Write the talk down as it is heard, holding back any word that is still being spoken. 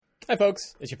Hi,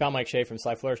 folks. It's your pal Mike Shea from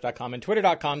SlyFlourish.com and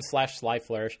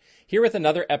Twitter.com/SlyFlourish, here with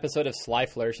another episode of Sly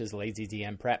Flourish's Lazy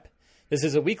DM Prep. This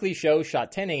is a weekly show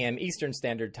shot 10 a.m. Eastern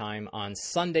Standard Time on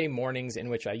Sunday mornings in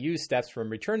which I use steps from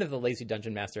Return of the Lazy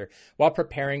Dungeon Master while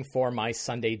preparing for my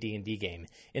Sunday D&D game.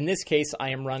 In this case,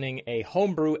 I am running a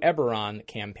homebrew Eberron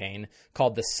campaign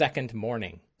called The Second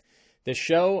Morning. This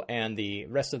show and the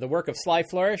rest of the work of Sly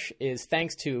Flourish is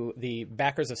thanks to the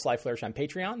backers of Sly Flourish on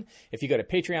Patreon. If you go to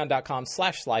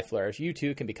patreon.com/SlyFlourish, you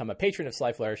too can become a patron of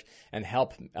Sly Flourish and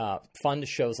help fund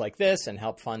shows like this and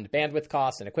help fund bandwidth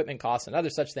costs and equipment costs and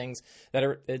other such things that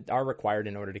are required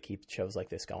in order to keep shows like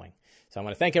this going. So I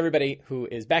want to thank everybody who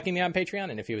is backing me on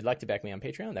Patreon, and if you would like to back me on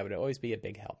Patreon, that would always be a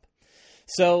big help.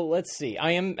 So let's see.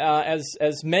 I am,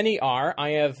 as many are,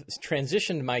 I have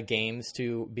transitioned my games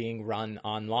to being run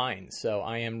online. So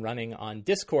I am running on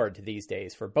Discord these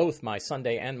days for both my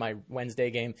Sunday and my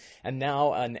Wednesday game, and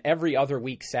now an every other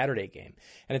week Saturday game.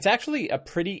 And it's actually a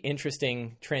pretty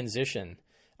interesting transition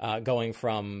going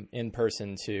from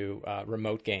in-person to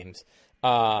remote games.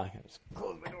 Just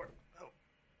close my door. Oh,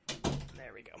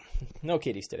 there we go. No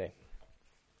kitties today.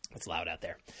 It's loud out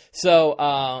there. So,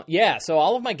 so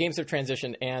all of my games have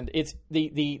transitioned, and it's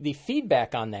the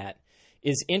feedback on that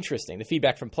is interesting. The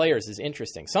feedback from players is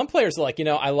interesting. Some players are like,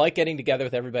 I like getting together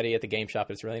with everybody at the game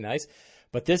shop. It's really nice,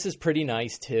 but this is pretty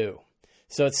nice too.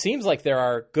 So it seems like there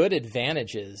are good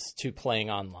advantages to playing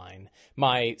online.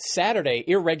 My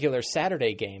irregular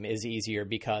Saturday game is easier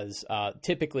because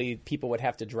typically people would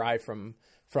have to drive from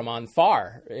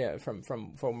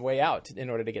way out in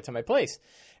order to get to my place.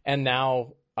 And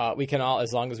now we can all,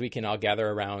 as long as we can all gather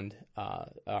around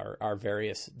our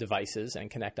various devices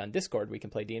and connect on Discord, we can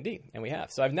play D&D, and we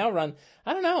have. So I've now run,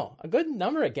 a good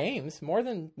number of games, more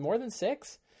than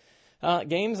 6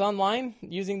 games online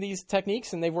using these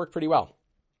techniques, and they've worked pretty well.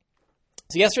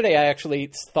 So yesterday I actually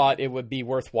thought it would be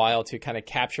worthwhile to kind of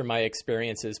capture my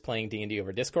experiences playing D&D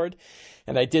over Discord,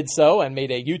 and I did so and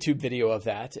made a YouTube video of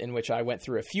that in which I went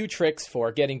through a few tricks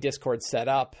for getting Discord set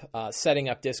up, setting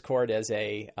up Discord as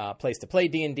a place to play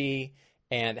D&D,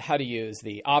 and how to use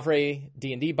the Avre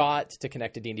D&D bot to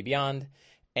connect to D&D Beyond,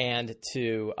 and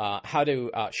to how to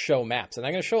show maps. And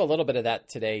I'm going to show a little bit of that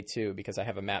today too, because I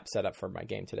have a map set up for my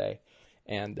game today.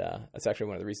 And that's actually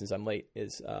one of the reasons I'm late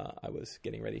is I was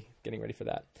getting ready for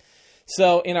that.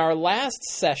 So in our last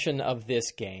session of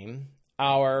this game,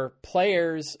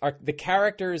 the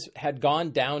characters had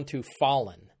gone down to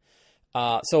Fallen.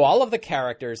 So all of the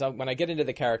characters, when I get into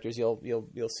the characters,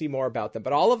 you'll see more about them.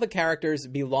 But all of the characters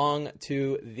belong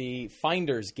to the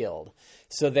Finders Guild.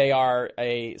 So they are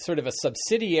a sort of a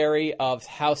subsidiary of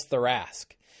House Thrask.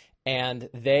 And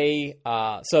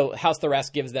so House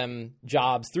Thrask gives them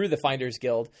jobs through the Finders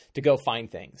Guild to go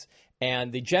find things.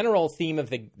 And the general theme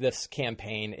of this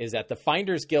campaign is that the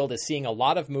Finders Guild is seeing a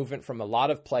lot of movement from a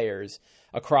lot of players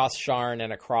across Sharn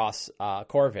and across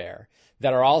Corvair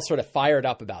that are all sort of fired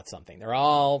up about something. They're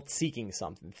all seeking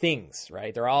things,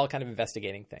 right? They're all kind of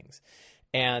investigating things.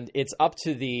 And it's up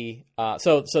to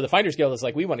so the Finders Guild is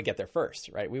like, we want to get there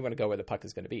first, right? We want to go where the puck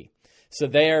is going to be. So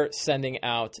they're sending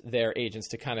out their agents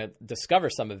to kind of discover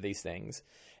some of these things.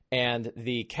 And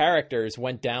the characters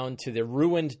went down to the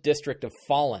ruined district of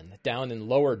Fallen, down in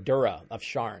Lower Dura of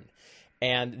Sharn.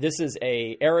 And this is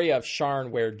a area of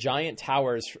Sharn where giant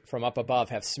towers from up above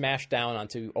have smashed down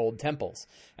onto old temples.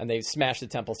 And they've smashed the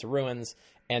temples to ruins.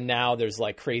 And now there's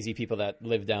like crazy people that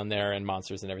live down there and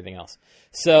monsters and everything else.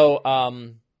 So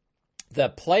the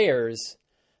players,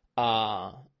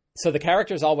 so the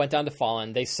characters all went down to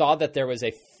Fallen. They saw that there was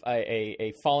a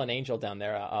fallen angel down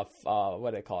there,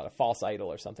 what do they call it, a false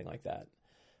idol or something like that,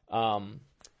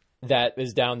 that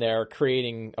is down there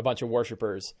creating a bunch of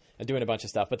worshipers and doing a bunch of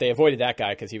stuff. But they avoided that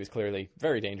guy because he was clearly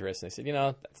very dangerous. And they said,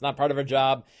 that's not part of our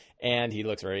job, and he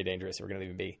looks very dangerous, so we're going to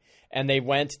leave him be. And they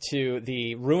went to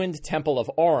the ruined temple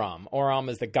of Oram. Oram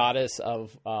is the god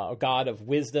of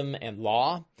wisdom and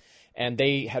law. And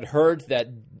they had heard that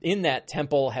in that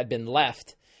temple had been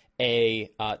left a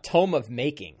tome of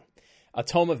making. A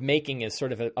tome of making is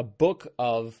sort of a book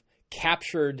of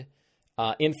captured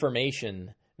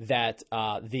information that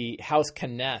the House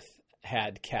Kenneth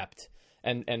had kept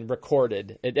and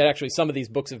recorded. It actually, some of these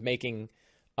books of making,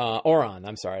 Oran,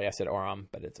 I'm sorry, I said Oram,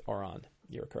 but it's Oran.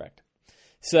 You're correct.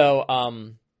 So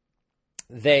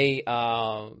these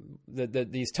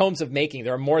tomes of making,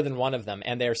 there are more than one of them,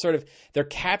 and they're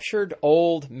captured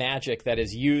old magic that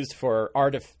is used for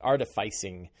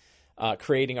artificing,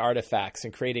 creating artifacts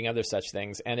and creating other such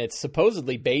things. And it's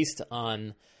supposedly based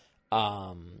on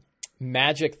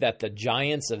magic that the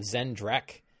giants of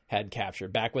Zendrek had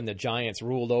captured back when the giants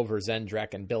ruled over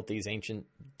Zendrek and built these ancient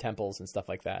temples and stuff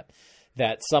like that.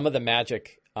 That some of the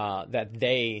magic that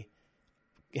they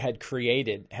had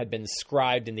created had been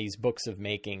scribed in these books of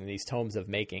making, these tomes of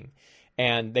making.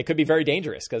 And they could be very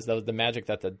dangerous because the magic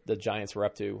that the giants were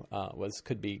up to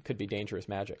could be dangerous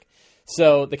magic.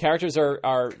 So the characters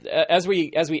are as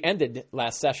we ended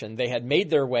last session, they had made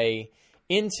their way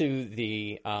into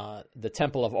the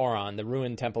Temple of Oron, the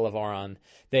ruined Temple of Oron.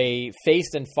 They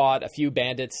faced and fought a few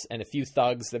bandits and a few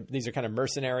thugs. These are kind of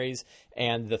mercenaries,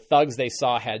 and the thugs they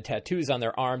saw had tattoos on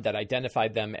their arm that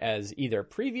identified them as either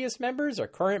previous members or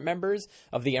current members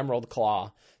of the Emerald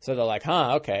Claw. So they're like,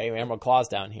 okay, Emerald Claw's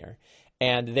down here.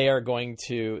 And they are going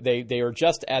to, they are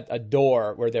just at a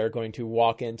door where they're going to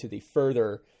walk into the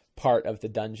further part of the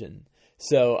dungeon.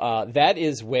 So that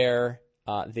is where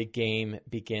the game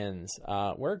begins.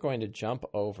 We're going to jump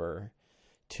over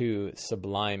to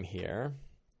Sublime here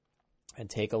and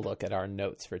take a look at our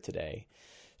notes for today.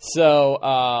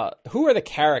 So who are the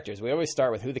characters? We always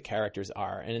start with who the characters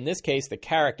are. And in this case, the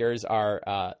characters are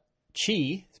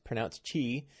Chi, it's pronounced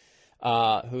Chi,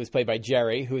 who is played by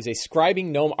Jerry, who is a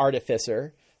scribing gnome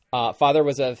artificer. Father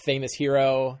was a famous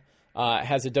hero,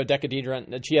 has a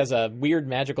dodecahedron. She has a weird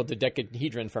magical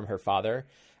dodecahedron from her father.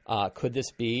 Could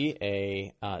this be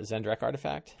a Zendrek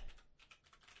artifact?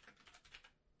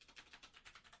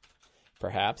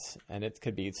 Perhaps, and it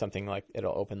could be something like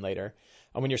it'll open later.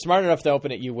 When you're smart enough to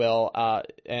open it, you will,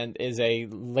 and is a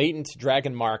latent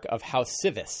dragon mark of House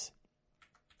Civis.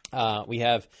 We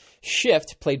have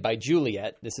Shift, played by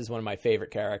Juliet. This is one of my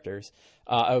favorite characters.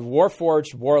 A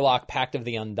Warforged Warlock, Pact of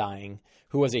the Undying,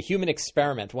 who was a human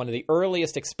experiment, one of the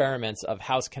earliest experiments of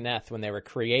House Kenneth when they were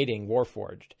creating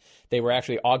Warforged. They were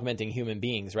actually augmenting human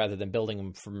beings rather than building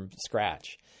them from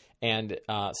scratch. And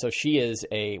so she is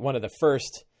one of the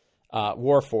first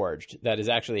Warforged that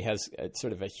actually has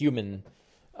sort of a human...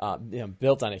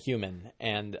 built on a human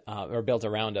and or built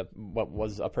around what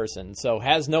was a person, so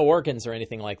has no organs or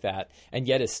anything like that, and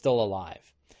yet is still alive.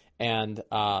 And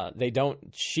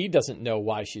she doesn't know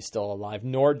why she's still alive,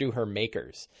 nor do her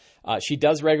makers. She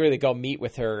does regularly go meet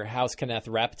with her House Kenneth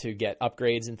rep to get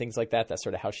upgrades and things like that. That's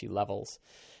sort of how she levels.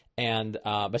 And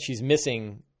but she's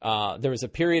missing. There was a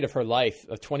period of her life,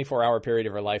 a 24-hour period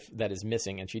of her life that is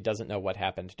missing, and she doesn't know what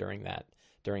happened during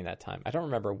that time. I don't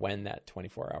remember when that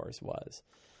 24 hours was.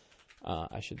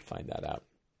 I should find that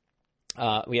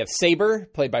out. We have Saber,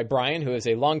 played by Brian, who is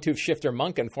a long-tooth shifter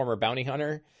monk and former bounty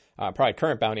hunter, probably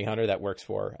current bounty hunter that works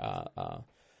for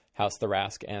House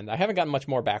Thrask. And I haven't gotten much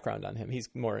more background on him. He's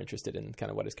more interested in kind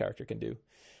of what his character can do.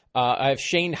 I have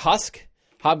Shane Husk,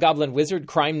 Hobgoblin Wizard,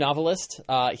 crime novelist.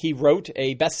 He wrote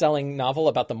a best-selling novel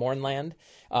about the Mournland.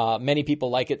 Many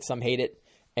people like it, some hate it.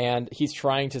 And he's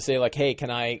trying to say, like, hey, can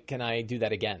I do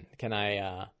that again? Can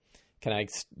I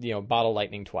bottle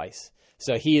lightning twice?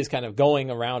 So he is kind of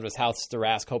going around with House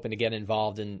Thrask, hoping to get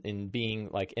involved in being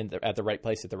like at the right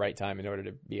place at the right time in order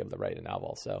to be able to write a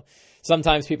novel. So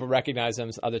sometimes people recognize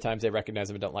him, other times they recognize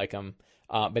him and don't like him.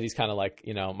 But he's kind of like,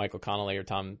 Michael Connelly or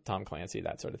Tom Clancy,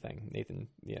 that sort of thing. Nathan,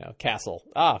 Castle.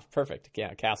 Perfect.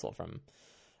 Yeah, Castle from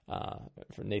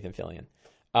Nathan Fillion.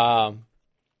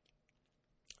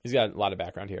 He's got a lot of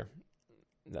background here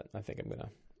that I think I'm going to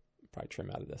probably trim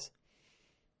out of this.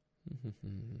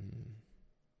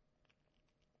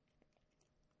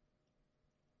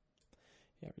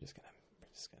 Yeah, we're just gonna.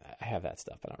 I have that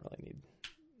stuff, but I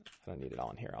don't need it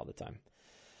all in here all the time.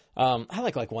 I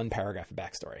like one paragraph of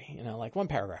backstory. Like one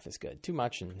paragraph is good. Too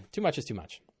much is too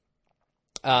much.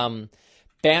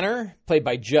 Banner, played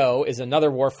by Joe, is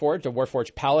another Warforged, a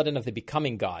Warforged paladin of the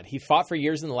Becoming God. He fought for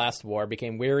years in the last war,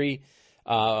 became weary.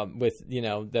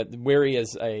 That weary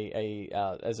as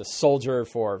a soldier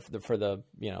for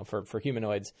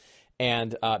humanoids,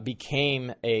 and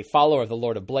became a follower of the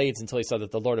Lord of Blades until he saw that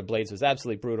the Lord of Blades was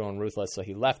absolutely brutal and ruthless. So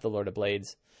he left the Lord of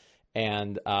Blades,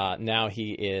 and now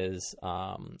he is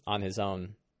on his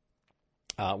own,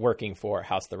 working for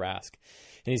House Thrask,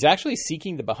 and he's actually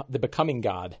seeking the Becoming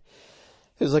God.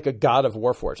 It's like a god of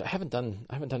Warforged. I haven't done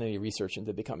any research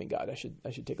into Becoming God. I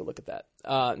should take a look at that.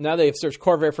 Now they've searched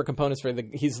Corvair for components for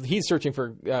he's searching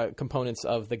for components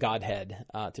of the Godhead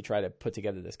to try to put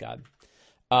together this god.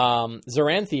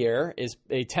 Zoranthier is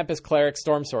a Tempest Cleric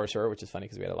Storm Sorcerer, which is funny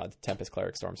because we had a lot of Tempest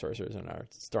Cleric Storm Sorcerers in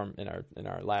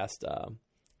our last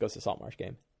Ghost of Saltmarsh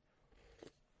game.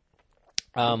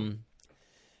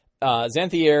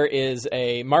 Xanthier is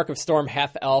a Mark of Storm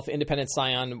half-elf, independent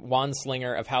scion,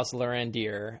 wandslinger of House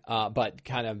Lorandir, but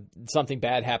kind of something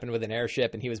bad happened with an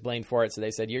airship, and he was blamed for it. So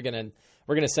they said, we're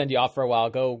gonna send you off for a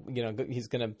while. He's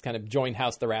gonna kind of join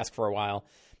House Thrask for a while,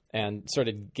 and sort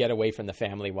of get away from the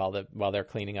family while they're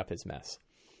cleaning up his mess,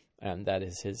 and that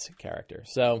is his character.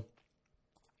 So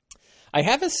I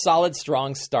have a solid,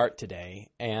 strong start today,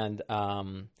 and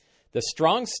the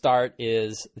strong start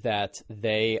is that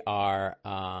they are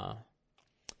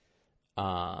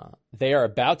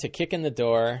about to kick in the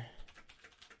door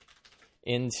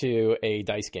into a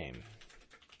dice game.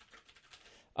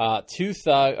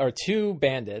 Two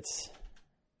bandits.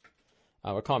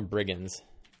 We're calling brigands,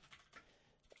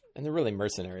 and they're really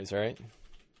mercenaries, right?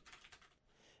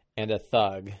 And a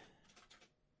thug.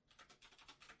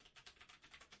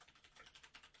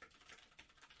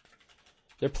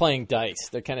 They're playing dice.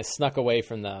 They're kind of snuck away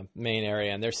from the main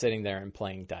area, and they're sitting there and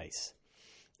playing dice.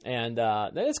 And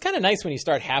it's kind of nice when you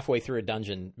start halfway through a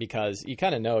dungeon because you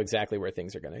kind of know exactly where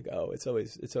things are going to go. It's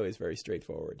always very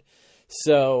straightforward.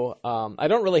 So I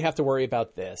don't really have to worry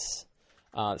about this.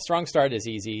 Strong start is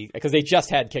easy because they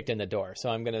just had kicked in the door. So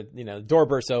I'm gonna, the door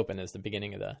bursts open as the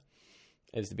beginning of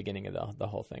the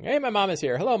whole thing. Hey, my mom is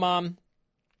here. Hello, Mom.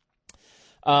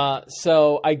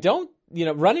 So I don't.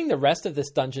 Running the rest of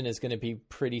this dungeon is going to be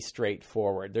pretty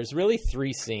straightforward. There's really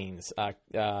 3 scenes.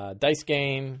 Dice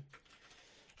game,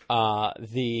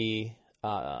 the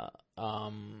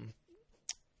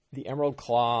Emerald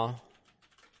Claw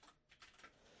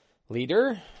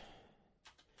leader,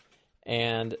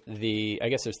 and I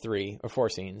guess there's 3 or 4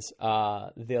 scenes.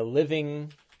 The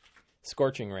living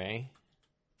scorching ray.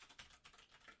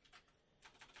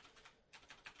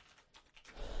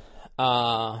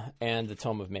 And the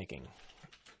Tome of Making.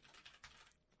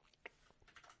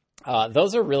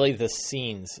 Those are really the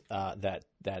scenes that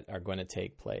are going to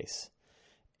take place.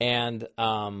 And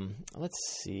let's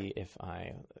see if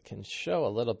I can show a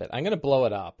little bit. I'm going to blow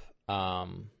it up.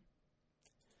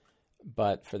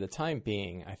 But for the time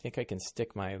being, I think I can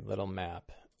stick my little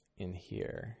map in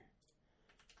here.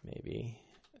 Maybe.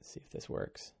 Let's see if this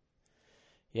works.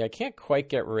 Yeah, I can't quite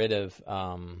get rid of...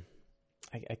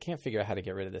 I can't figure out how to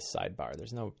get rid of this sidebar.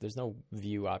 There's no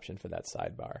view option for that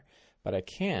sidebar. But I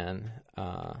can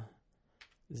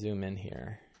zoom in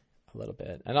here a little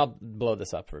bit. And I'll blow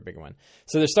this up for a bigger one.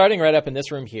 So they're starting right up in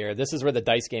this room here. This is where the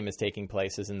dice game is taking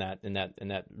place, is in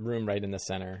that room right in the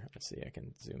center. Let's see, I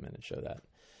can zoom in and show that.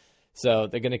 So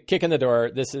they're going to kick in the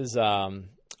door. This is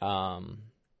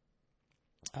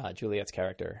Juliet's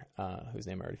character, whose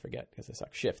name I already forget because I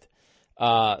suck. Shift.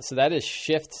 So that is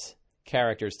Shift's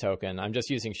character's token. I'm just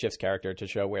using Shift's character to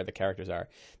show where the characters are.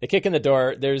 They kick in the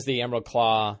door. There's the Emerald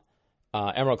Claw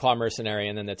mercenary,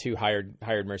 and then the 2 hired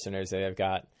mercenaries that they've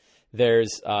got.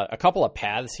 There's a couple of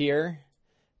paths here.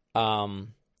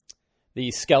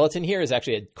 The skeleton here is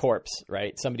actually a corpse,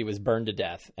 right? Somebody was burned to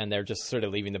death, and they're just sort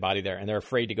of leaving the body there, and they're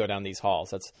afraid to go down these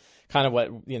halls. That's kind of what,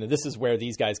 this is where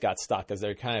these guys got stuck, as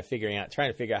they're kind of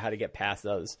trying to figure out how to get past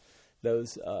the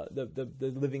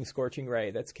living scorching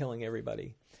ray that's killing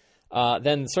everybody.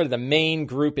 Then sort of the main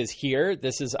group is here.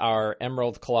 This is our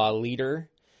Emerald Claw leader,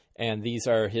 and these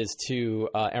are his 2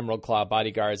 Emerald Claw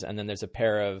bodyguards, and then there's a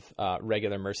pair of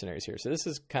regular mercenaries here. So this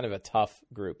is kind of a tough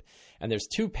group. And there's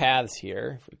 2 paths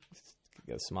here. If we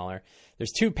go smaller,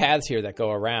 there's 2 paths here that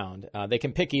go around. They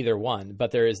can pick either one,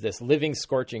 but there is this living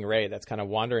scorching ray that's kind of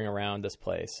wandering around this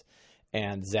place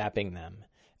and zapping them.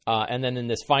 And then in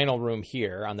this final room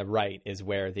here on the right is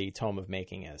where the Tome of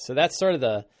Making is. So that's sort of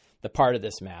the part of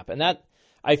this map. And that,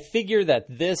 I figure that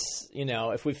this,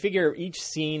 if we figure each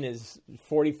scene is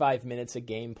 45 minutes of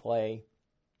gameplay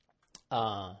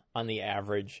on the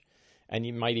average, and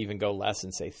you might even go less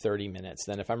and say 30 minutes,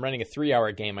 then if I'm running a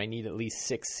 3-hour game, I need at least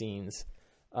 6 scenes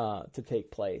to take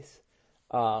place,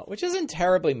 which isn't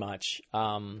terribly much.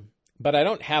 But I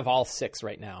don't have all 6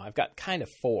 right now. I've got kind of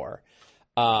 4.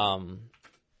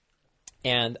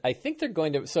 And I think they're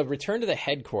going to, so return to the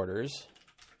headquarters.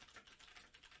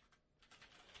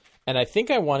 And I think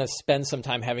I want to spend some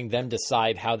time having them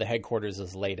decide how the headquarters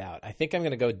is laid out. I think I'm going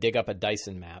to go dig up a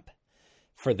Dyson map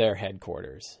for their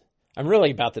headquarters. I'm really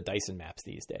about the Dyson maps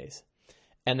these days.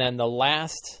 And then the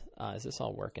last, is this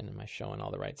all working? Am I showing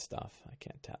all the right stuff? I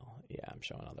can't tell. Yeah, I'm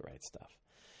showing all the right stuff.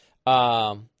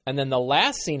 And then the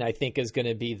last scene, I think, is going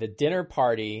to be the dinner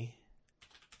party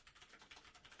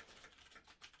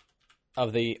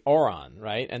of the Eberron,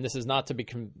 right? And this is not to be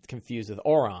confused with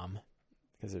Oram,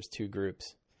 because there's 2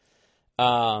 groups.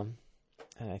 And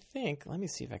I think, let me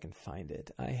see if I can find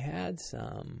it. I had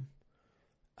some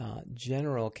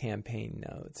general campaign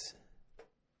notes.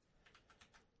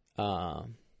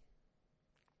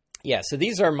 Yeah, so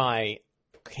these are my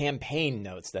campaign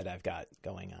notes that I've got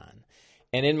going on.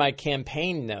 And in my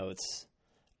campaign notes,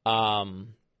 yeah,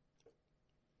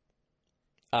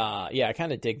 I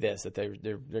kind of dig this, that they're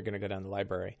going to go down the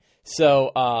library.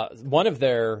 So one of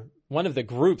the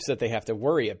groups that they have to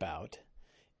worry about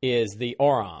is the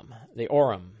Oram,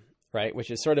 right,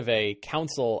 which is sort of a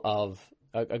council of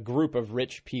a group of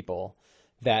rich people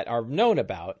that are known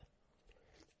about.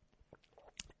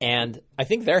 And I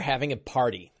think they're having a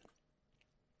party.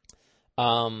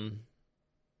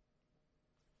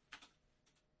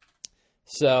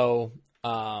 So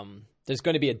there's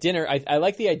going to be a dinner. I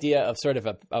like the idea of sort of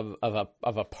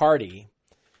a party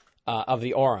of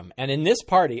the Aurum. And in this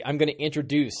party, I'm going to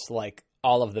introduce like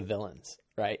all of the villains,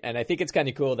 right? And I think it's kind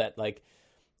of cool that like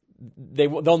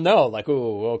they'll know like,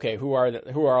 ooh, okay, who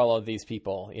are all of these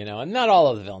people, you know? And not all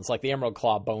of the villains. Like the Emerald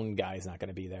Claw Bone guy is not going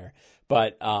to be there.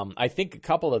 But I think a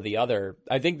couple of the other,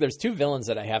 I think there's two villains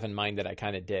that I have in mind that I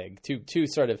kind of dig. Two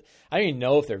sort of, I don't even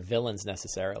know if they're villains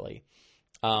necessarily.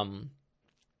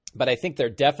 But I think they're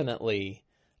definitely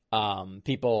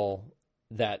people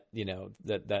that, you know,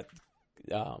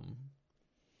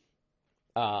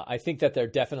 I think that they're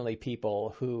definitely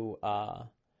people who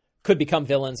could become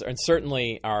villains and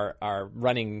certainly are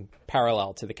running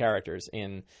parallel to the characters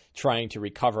in trying to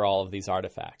recover all of these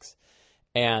artifacts.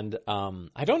 And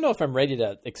I don't know if I'm ready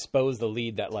to expose the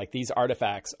lead that like these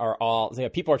artifacts are all, you know,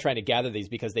 people are trying to gather these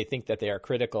because they think that they are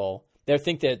critical. They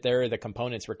think that they're the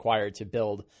components required to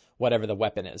build whatever the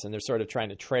weapon is. And they're sort of trying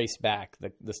to trace back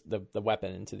the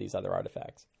weapon into these other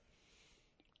artifacts.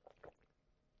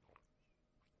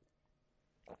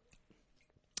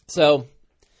 So,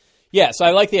 yeah, so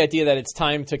I like the idea that it's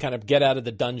time to kind of get out of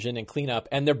the dungeon and clean up.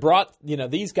 And they're brought, you know,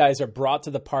 these guys are brought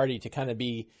to the party to kind of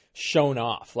be shown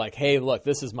off. Like, hey, look,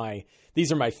 these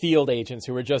are my field agents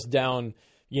who were just down,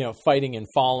 you know, fighting in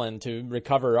Fallen to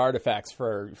recover artifacts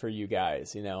for you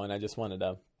guys, you know. And I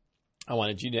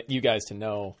wanted you guys to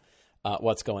know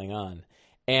what's going on.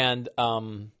 And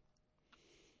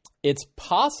it's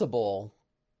possible.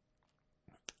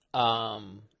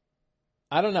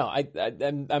 I don't know.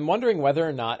 I'm wondering whether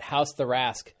or not House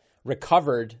Thrask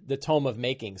recovered the Tome of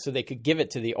Making so they could give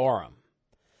it to the Aurum.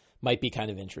 Might be kind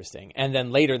of interesting. And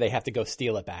then later they have to go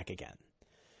steal it back again,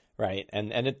 right?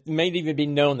 And it may even be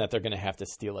known that they're going to have to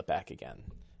steal it back again.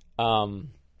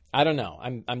 I don't know.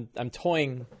 I'm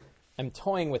toying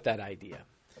with that idea.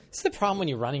 It's the problem when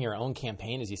you're running your own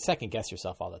campaign is you second guess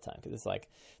yourself all the time because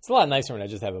it's a lot nicer when I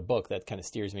just have a book that kind of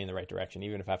steers me in the right direction,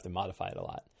 even if I have to modify it a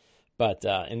lot. But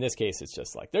in this case, it's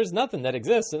just like, there's nothing that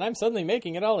exists, and I'm suddenly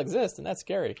making it all exist, and that's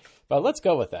scary. But let's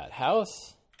go with that.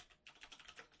 House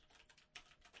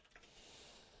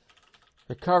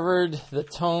recovered the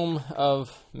Tome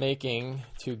of Making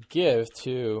to give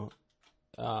to...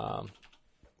 and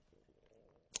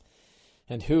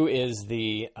who is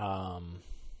the...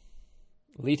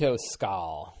 Leto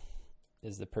Skal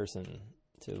is the person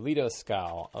to Leto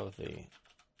Skal of the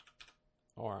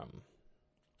Aurum.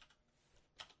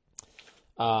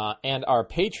 And our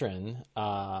patron,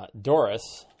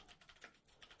 Doris,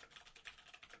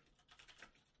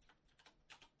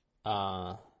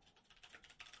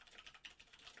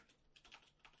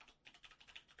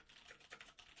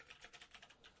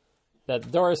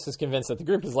 that Doris is convinced that the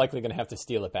group is likely going to have to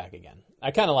steal it back again.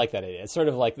 I kind of like that idea. It's sort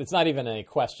of like, it's not even a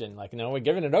question. Like, no, we're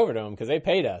giving it over to them because they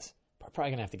paid us. We're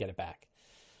probably going to have to get it back.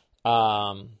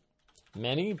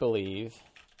 Many believe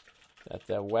that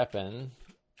the weapon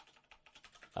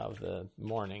of the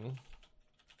morning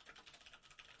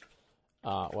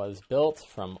was built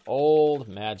from old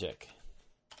magic.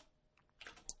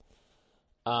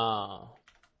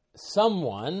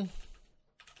 Someone,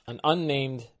 an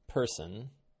unnamed person,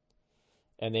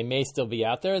 and they may still be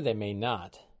out there, they may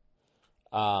not.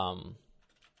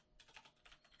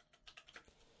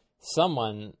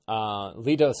 Someone,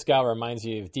 Leto Skal reminds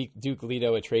you of Duke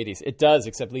Leto Atreides. It does,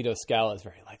 except Leto Skal is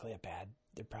very likely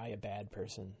they're probably a bad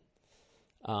person.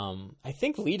 I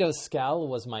think Leto Skal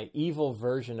was my evil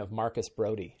version of Marcus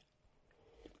Brody.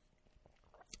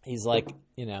 He's like,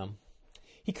 you know,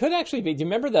 he could actually be. Do you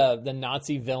remember the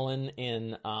Nazi villain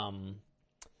in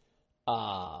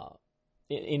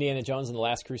Indiana Jones and the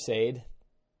Last Crusade?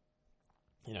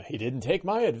 You know, he didn't take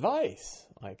my advice.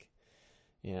 Like,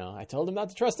 you know, I told him not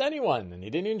to trust anyone, and he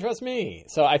didn't even trust me.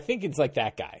 So I think it's like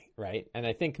that guy, right? And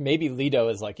I think maybe Leto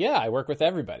is like, yeah, I work with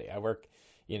everybody.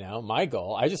 You know, my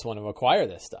goal, I just want to acquire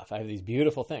this stuff. I have these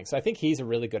beautiful things. So I think he's a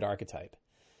really good archetype.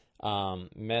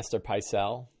 Master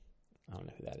Pycelle, I don't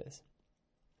know who that is.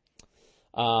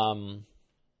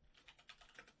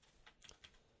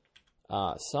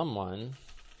 Someone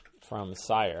from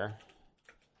Sire.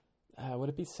 Would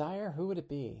it be Sire? Who would it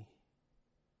be?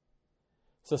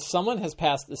 So someone has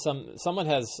passed, someone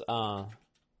has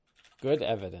good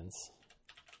evidence.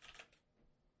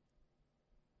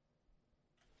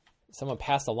 Someone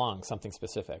passed along something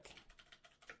specific.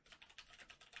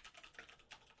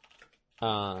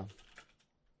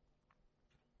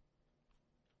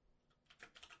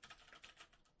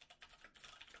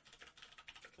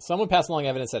 Someone passed along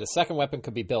evidence that a second weapon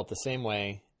could be built the same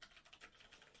way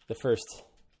the first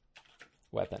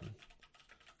weapon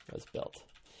was built.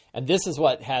 And this is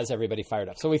what has everybody fired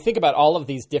up. So we think about all of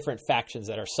these different factions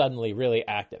that are suddenly really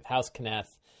active. House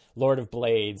Kenneth, Lord of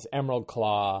Blades, Emerald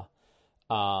Claw,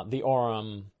 the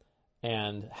Aurum,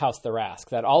 and House Tharask.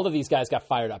 That all of these guys got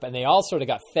fired up. And they all sort of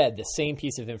got fed the same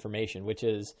piece of information, which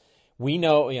is we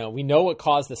know what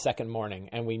caused the second morning,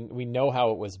 and we know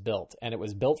how it was built. And it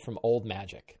was built from old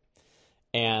magic.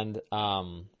 And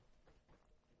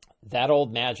that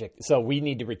old magic, so we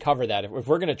need to recover that. If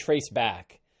we're going to trace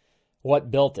back what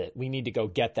built it, we need to go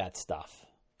get that stuff,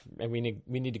 and we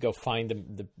need to go find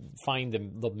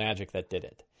the magic that did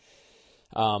it.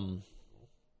 So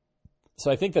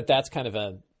I think that's kind of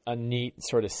a neat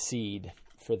sort of seed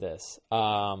for this.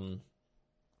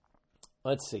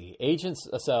 Let's see, agents.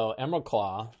 So Emerald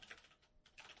Claw,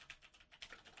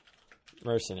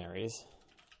 mercenaries,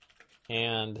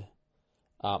 and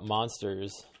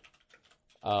monsters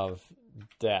of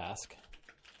Dask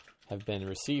have been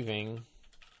receiving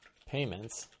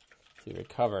payments to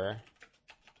recover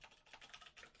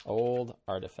old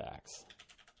artifacts.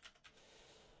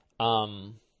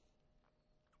 The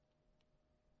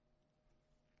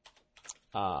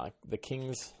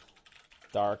King's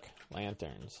Dark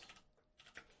Lanterns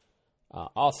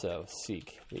also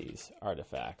seek these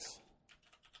artifacts.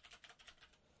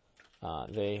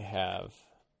 They have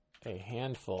a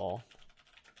handful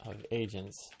of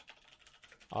agents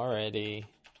already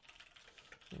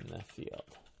in the field.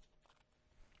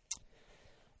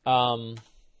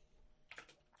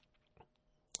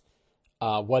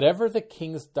 Whatever the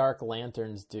King's Dark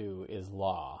Lanterns do is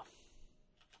law.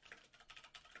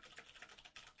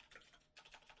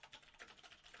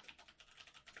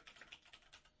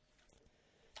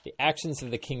 The actions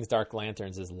of the King's Dark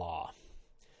Lanterns is law.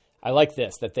 I like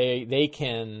this, that they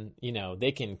can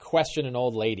question an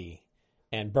old lady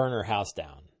and burn her house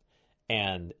down,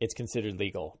 and it's considered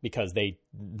legal because they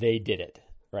did it,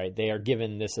 right? They are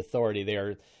given this authority.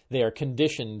 They are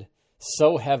conditioned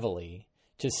so heavily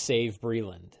to save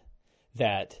Breland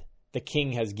that the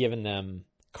king has given them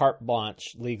carte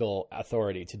blanche legal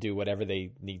authority to do whatever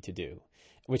they need to do,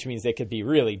 which means they could be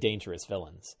really dangerous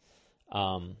villains.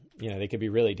 They could be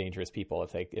really dangerous people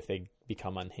if they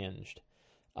become unhinged.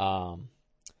 And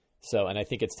I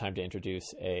think it's time to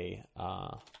introduce a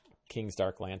King's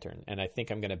Dark Lantern, and I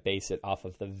think I'm going to base it off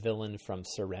of the villain from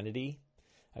Serenity.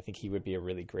 I think he would be a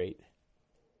really great.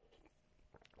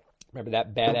 Remember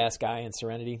that badass guy in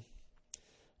Serenity?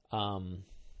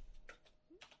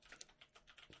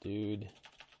 Dude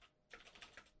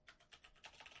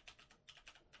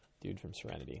from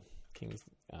Serenity. King's.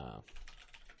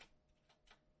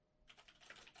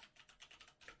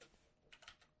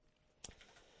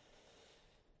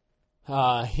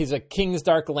 He's a King's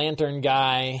Dark Lantern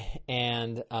guy,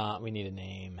 and we need a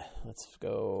name. Let's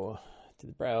go to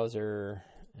the browser,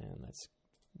 and let's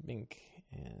mix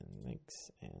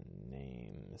and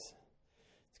names.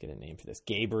 Let's get a name for this.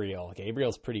 Gabriel.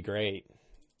 Gabriel's pretty great.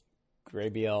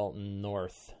 Gabriel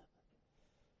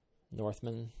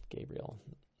Northman. Gabriel.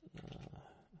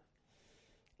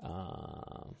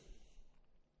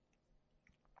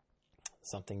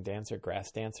 Something dancer,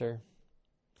 grass dancer.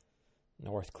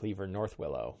 North Cleaver, North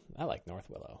Willow. I like North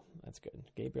Willow. That's good.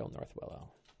 Gabriel North Willow.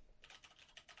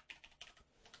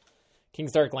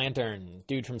 King's Dark Lantern,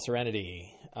 dude from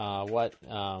Serenity.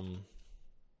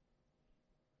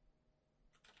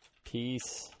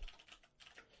 Peace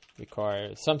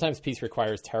requires... Sometimes peace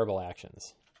requires terrible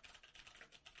actions.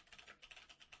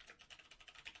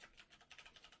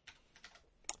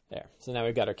 There. So now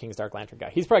we've got our King's Dark Lantern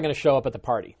guy. He's probably going to show up at the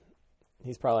party.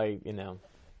 He's probably going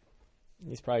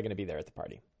to be there at the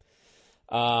party.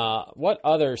 What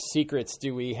other secrets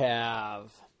do we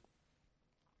have?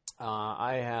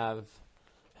 I have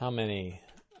how many?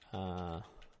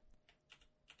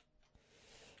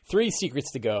 3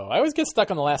 secrets to go. I always get stuck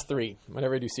on the last 3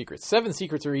 whenever I do secrets. 7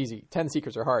 secrets are easy. 10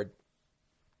 secrets are hard.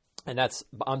 And that's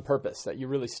on purpose, that you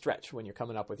really stretch when you're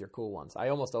coming up with your cool ones. I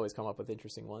almost always come up with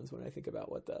interesting ones when I think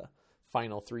about what the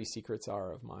final 3 secrets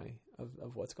are of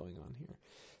what's going on here.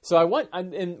 So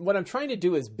and what I'm trying to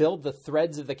do is build the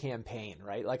threads of the campaign,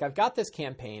 right? Like I've got this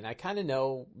campaign. I kind of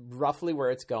know roughly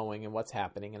where it's going and what's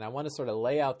happening, and I want to sort of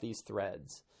lay out these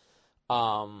threads.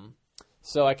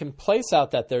 So I can place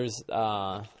out that there's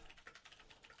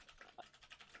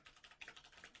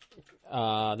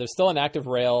still an active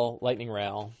rail, lightning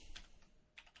rail,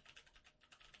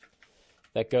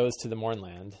 that goes to the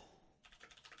Mornland.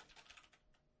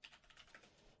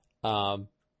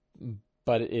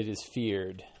 But it is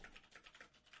feared.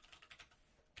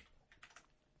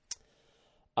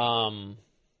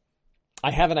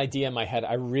 I have an idea in my head.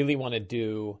 I really want to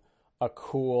do a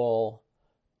cool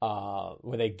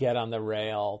where they get on the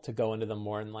rail to go into the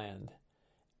Mornland.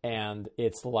 And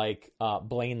it's like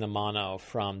Blaine the Mono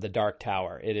from The Dark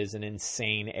Tower. It is an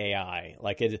insane AI.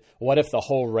 What if the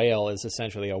whole rail is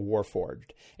essentially a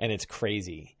Warforged and it's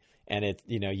crazy, and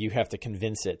you have to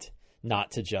convince it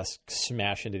not to just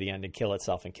smash into the end and kill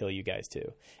itself and kill you guys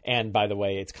too. And by the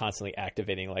way, it's constantly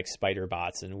activating like spider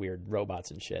bots and weird robots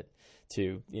and shit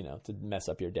to mess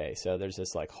up your day. So there's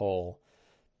this like whole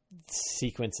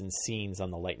sequence and scenes on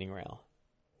the lightning rail.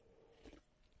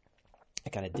 I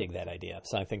kind of dig that idea,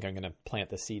 so I think I'm going to plant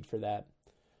the seed for that.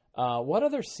 What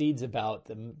other seeds about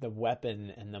the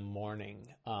weapon and the morning?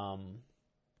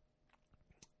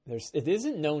 It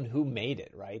isn't known who made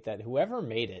it, right? That whoever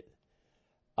made it,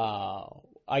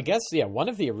 I guess, one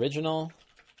of the original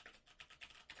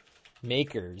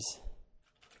makers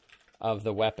of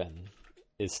the weapon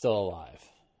is still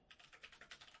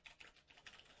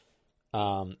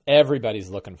alive. Everybody's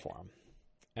looking for him,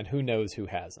 and who knows who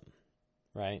has him,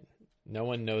 right? No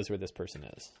one knows where this person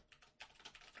is.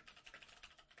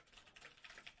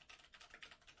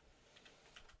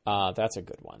 That's a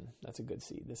good one. That's a good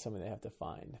seed. That's something they have to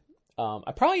find.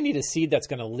 I probably need a seed that's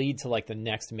going to lead to like the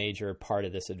next major part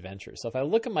of this adventure. So if I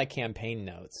look at my campaign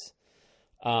notes,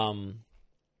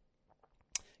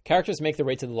 characters make their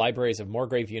way to the libraries of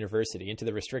Morgrave University into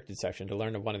the restricted section to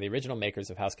learn of one of the original makers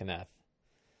of House Cannith.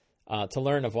 And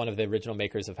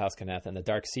the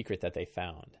dark secret that they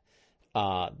found.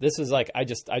 This is like, I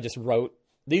just wrote,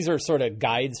 these are sort of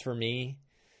guides for me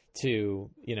to,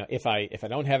 if I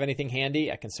don't have anything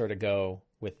handy, I can sort of go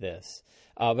with this.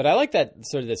 But I like that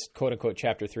sort of this quote unquote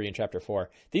chapter 3 and chapter 4.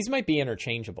 These might be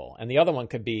interchangeable. And the other one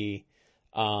could be,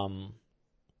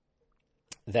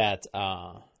 that,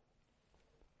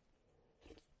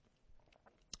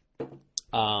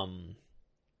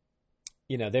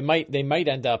 they might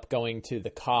end up going to the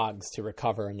cogs to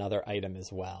recover another item as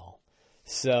well.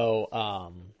 So,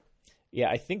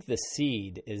 I think the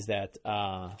seed is that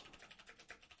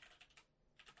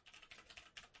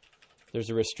there's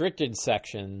a restricted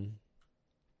section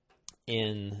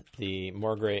in the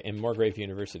Morgrave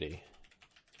University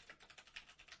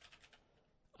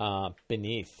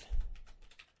beneath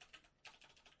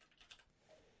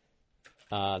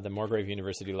the Morgrave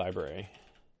University Library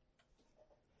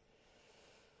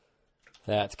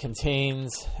that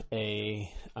contains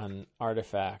an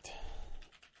artifact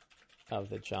of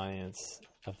the giants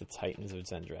of the Titans of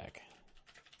Zendrak.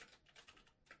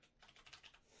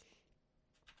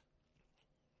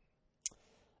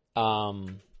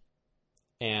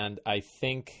 And I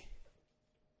think,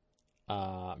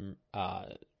 who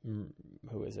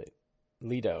is it?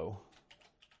 Leto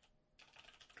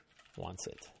wants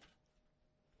it.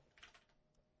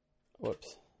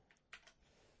 Whoops.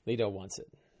 Leto wants it.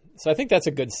 So I think that's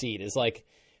a good seed. Is like,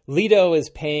 Leto is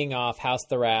paying off House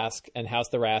Tharask, and House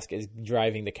Tharask is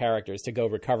driving the characters to go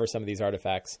recover some of these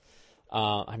artifacts.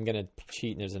 I'm going to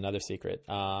cheat, and there's another secret.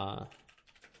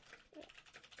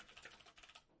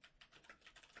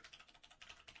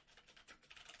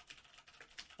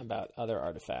 About other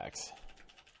artifacts.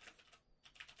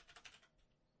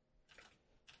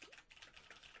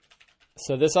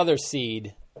 So this other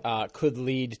seed could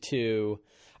lead to...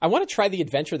 I want to try the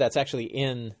adventure that's actually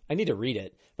in... I need to read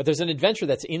it. But there's an adventure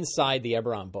that's inside the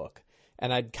Eberron book.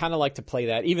 And I'd kind of like to play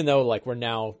that, even though like we're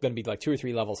now going to be like 2 or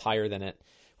 3 levels higher than it,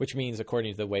 which means,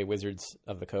 according to the way Wizards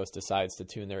of the Coast decides to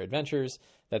tune their adventures,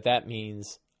 that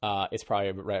means it's probably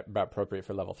about appropriate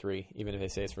for level 3, even if they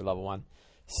say it's for level 1.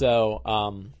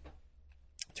 So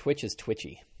Twitch is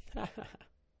twitchy.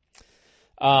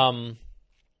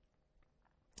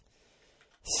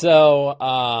 So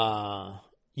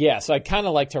I'd kind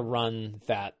of like to run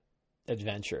that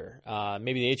adventure.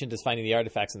 Maybe the agent is finding the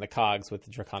artifacts in the cogs with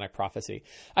the Draconic Prophecy.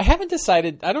 I haven't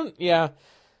decided.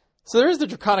 So there is the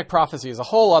Draconic Prophecy as a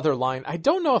whole other line. I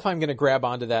don't know if I'm going to grab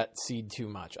onto that seed too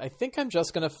much. I think I'm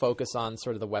just going to focus on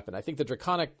sort of the weapon. I think the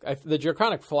Draconic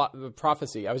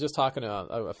Prophecy, I was just talking to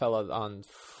a fellow on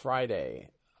Thursday,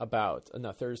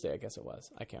 I guess it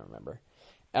was. I can't remember.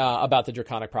 About the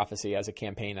Draconic Prophecy as a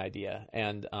campaign idea.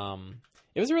 And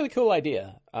it was a really cool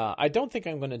idea. I don't think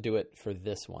I'm going to do it for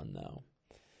this one, though.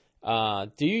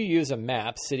 Do you use a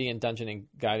map, city and dungeon and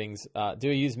guidings? Do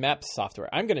you use maps software?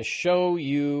 I'm going to show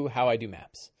you how I do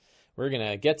maps. We're going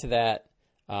to get to that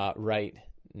right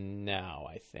now,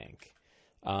 I think.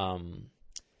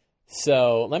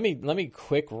 So let me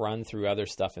quick run through other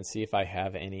stuff and see if I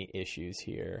have any issues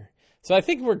here. So I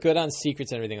think we're good on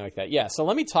secrets and everything like that. Yeah, so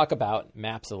let me talk about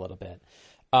maps a little bit.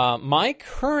 My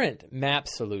current map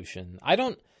solution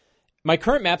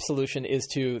is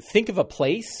to think of a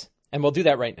place And we'll do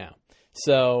that right now.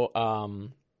 So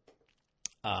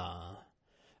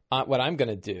what I'm going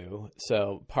to do,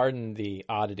 so pardon the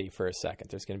oddity for a second.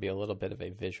 There's going to be a little bit of a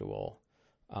visual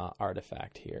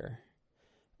artifact here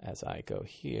as I go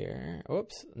here.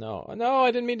 Oops. No,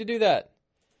 I didn't mean to do that.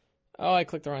 Oh, I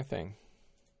clicked the wrong thing.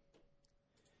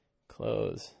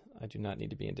 Close. I do not need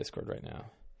to be in Discord right now.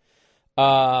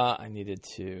 I needed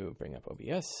to bring up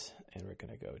OBS, and we're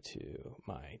going to go to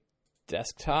my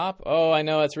desktop. Oh, I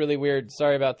know, it's really weird.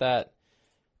 Sorry about that.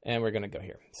 And we're going to go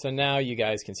here. So now you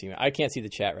guys can see me. I can't see the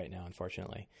chat right now,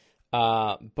 unfortunately.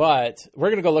 But we're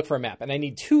going to go look for a map, and I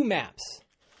need 2 maps.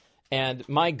 And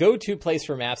my go-to place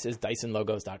for maps is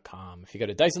DysonLogos.com. If you go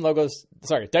to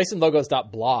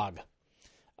DysonLogos.blog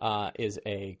is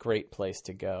a great place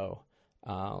to go.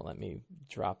 Let me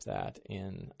drop that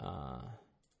in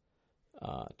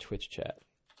Twitch chat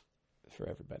for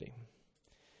everybody.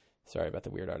 Sorry about the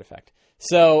weird artifact.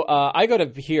 So I go to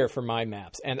here for my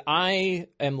maps, and I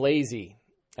am lazy,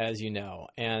 as you know.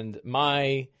 And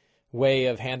my way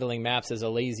of handling maps as a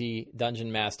lazy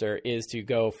dungeon master is to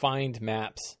go find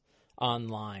maps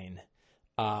online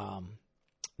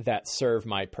that serve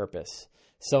my purpose.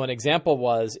 So an example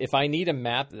was, if I need a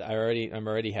map, I'm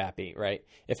already happy, right?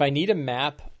 If I need a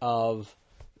map of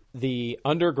the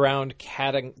underground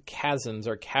chasms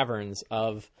or caverns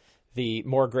of the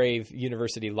Moorgrave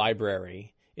University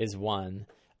Library is one.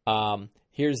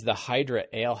 Here's the Hydra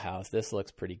Ale House. This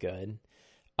looks pretty good.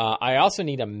 I also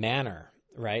need a manor,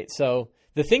 right? So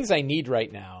the things I need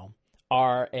right now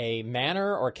are a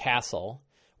manor or castle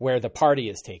where the party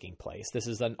is taking place. This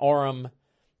is an Aurum.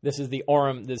 This is the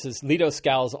Aurum. This is Leto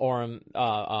Scal's Aurum,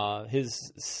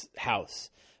 his house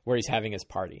where he's having his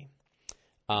party.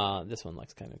 This one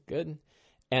looks kind of good.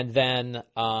 And then,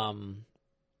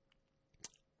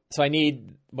 so I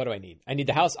need, what do I need? I need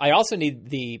the house. I also need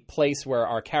the place where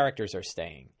our characters are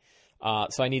staying.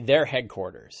 So I need their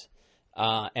headquarters.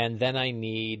 And then I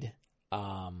need,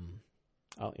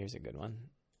 here's a good one.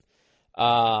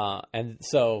 And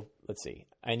so let's see.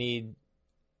 I need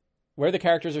where the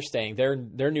characters are staying, their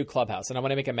new clubhouse. And I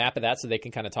want to make a map of that so they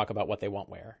can kind of talk about what they want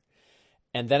where.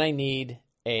 And then I need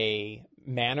a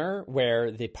manor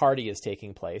where the party is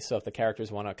taking place. So if the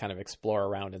characters want to kind of explore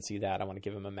around and see that, I want to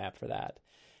give them a map for that.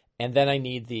 And then I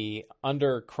need the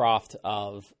undercroft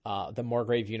of the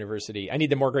Moorgrave University. I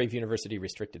need the Moorgrave University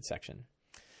restricted section.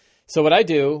 So what I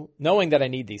do, knowing that I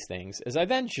need these things, is I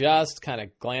then just kind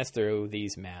of glance through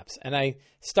these maps. And I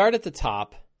start at the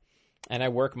top, and I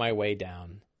work my way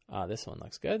down. This one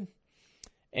looks good.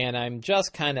 And I'm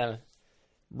just kind of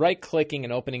right-clicking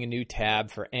and opening a new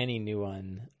tab for any new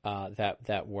one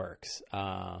that works.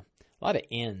 A lot of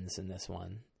inns in this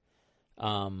one.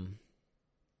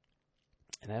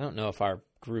 And I don't know if our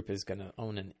group is going to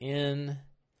own an inn.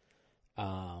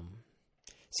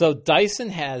 So Dyson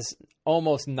has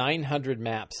almost 900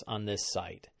 maps on this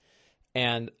site.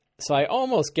 And so I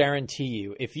almost guarantee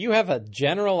you, if you have a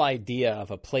general idea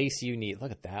of a place you need,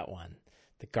 look at that one.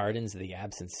 The Gardens of the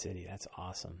Absent City. That's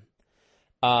awesome.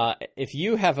 If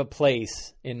you have a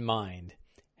place in mind,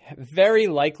 very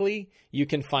likely you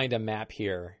can find a map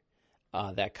here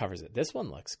that covers it. This one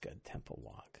looks good. Temple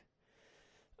Walk.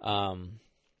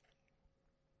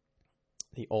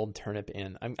 The Old Turnip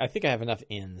Inn. I think I have enough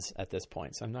inns at this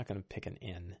point, so I'm not going to pick an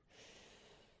inn.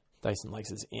 Dyson likes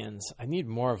his inns. I need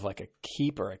more of like a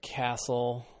keep or a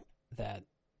castle that,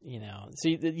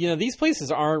 see, these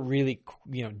places aren't really,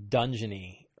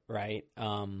 dungeony, right?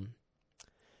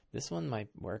 This one might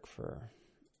work for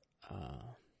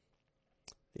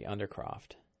the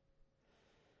Undercroft.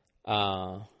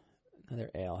 Another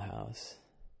ale house.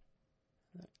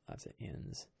 Lots of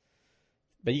inns.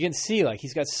 But you can see,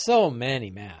 he's got so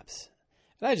many maps.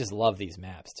 And I just love these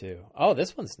maps, too. Oh,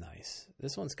 this one's nice.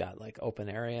 This one's got, open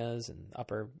areas and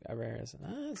upper areas.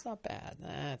 It's not bad.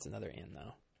 It's another inn,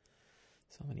 though.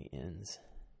 So many inns.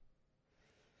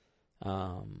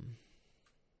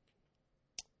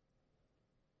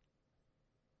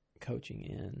 Coaching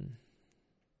Inn.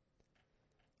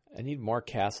 I need more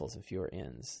castles and fewer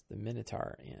inns. The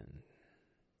Minotaur Inn.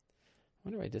 I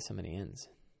wonder why I did so many inns.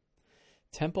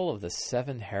 Temple of the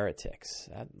Seven Heretics.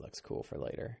 That looks cool for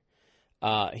later.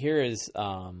 Here is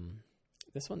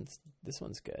this one's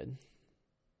good.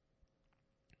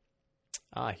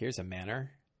 Here's a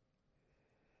manor.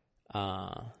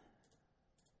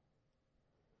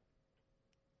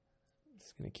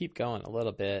 Just gonna keep going a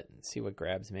little bit and see what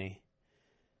grabs me.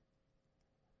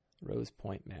 Rose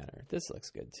Point Manor. This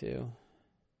looks good too.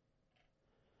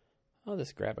 I'll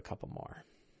just grab a couple more.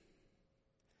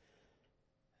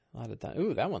 A lot of time.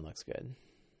 Ooh, that one looks good.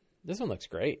 This one looks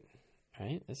great,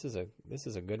 right? This is a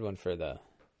good one for the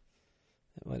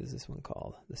What is this one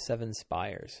called? The Seven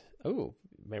Spires. Oh,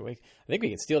 maybe I think we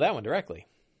can steal that one directly.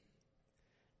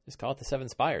 Just call it the Seven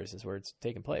Spires is where it's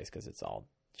taking place because it's all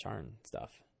charm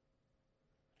stuff.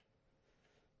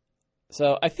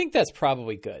 So I think that's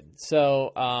probably good.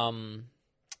 So I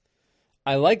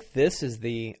like this as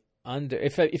the under.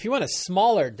 If you want a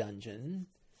smaller dungeon,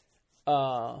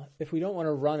 if we don't want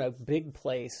to run a big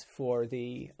place for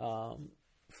the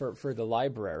for the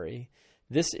library,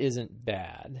 this isn't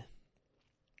bad.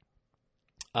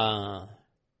 Kind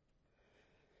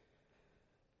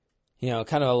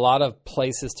of a lot of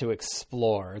places to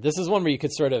explore. This is one where you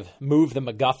could sort of move the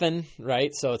MacGuffin,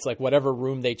 right? So it's like whatever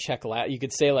room they check out, you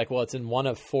could say like, well, it's in one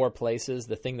of 4 places.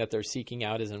 The thing that they're seeking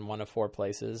out is in one of 4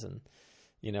 places. And,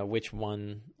 which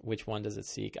one does it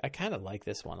seek? I kind of like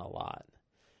this one a lot.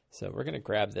 So we're going to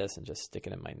grab this and just stick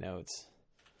it in my notes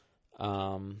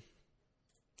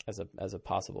as a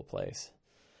possible place.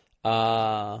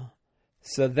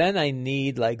 So then I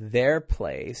need like their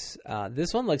place.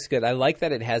 This one looks good. I like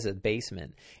that it has a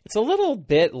basement. It's a little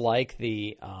bit like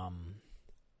the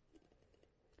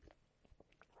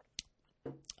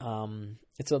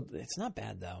it's not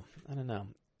bad though. I don't know.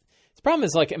 The problem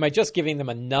is like, am I just giving them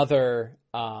another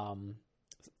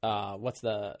what's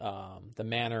the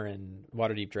manor in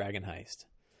Waterdeep Dragon Heist?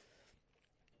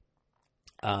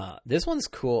 This one's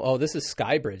cool. Oh, this is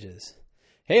Sky Bridges.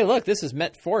 Hey, look, this is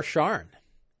Met for Sharn.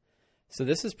 So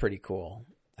this is pretty cool.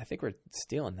 I think we're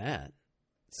stealing that.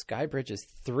 Skybridge is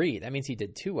 3. That means he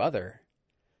did 2 other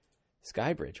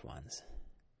Skybridge ones.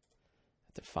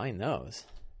 Have to find those.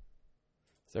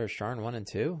 Is there a Sharn 1 and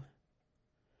 2?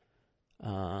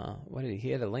 What did he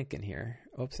had a link in here.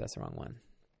 Oops, that's the wrong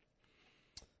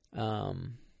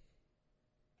one.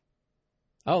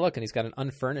 Oh, look, and he's got an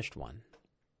unfurnished one.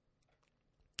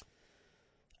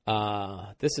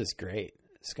 This is great.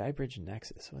 Skybridge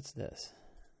Nexus. What's this?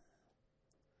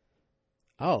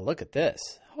 Oh, look at this.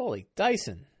 Holy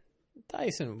Dyson.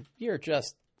 Dyson, you're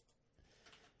just...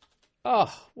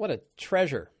 Oh, what a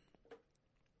treasure.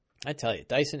 I tell you,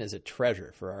 Dyson is a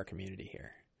treasure for our community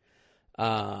here.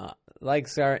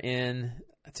 Legsar Inn.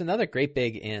 That's another great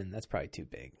big inn. That's probably too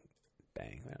big.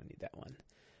 Bang, I don't need that one.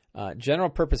 General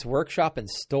Purpose Workshop and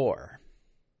Store.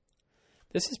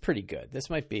 This is pretty good. This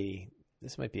might be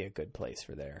a good place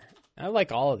for there. I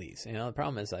like all of these. The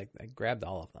problem is I grabbed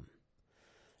all of them.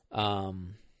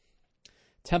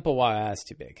 Temple Y, that's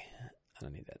too big. I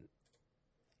don't need that.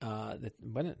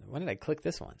 When did I click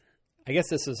this one? I guess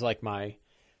this is like my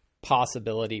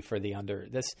possibility for the under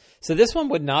this. So this one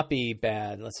would not be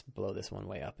bad. Let's blow this one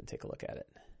way up and take a look at it.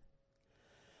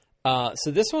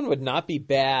 So this one would not be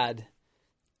bad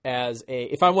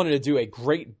if I wanted to do a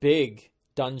great big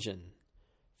dungeon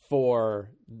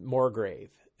for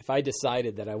Moorgrave. If I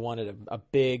decided that I wanted a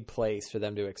big place for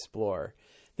them to explore,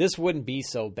 this wouldn't be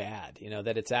so bad,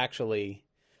 that it's actually,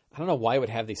 I don't know why it would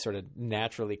have these sort of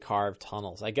naturally carved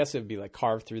tunnels. I guess it would be like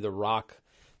carved through the rock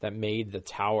that made the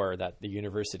tower that the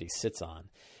university sits on.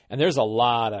 And there's a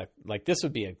lot of, like, this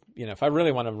would be if I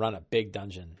really want to run a big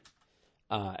dungeon,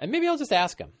 and maybe I'll just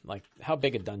ask them, like, how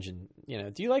big a dungeon,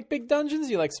 do you like big dungeons?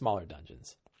 Do you like smaller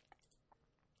dungeons?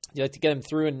 Do you like to get them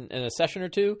through in a session or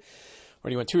 2? Or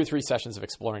do you want 2 or 3 sessions of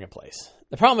exploring a place?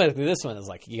 The problem with this one is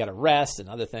like you got to rest and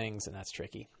other things, and that's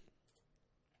tricky.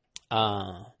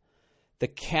 The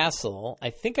castle, I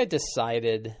think I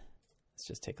decided, let's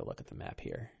just take a look at the map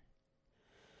here.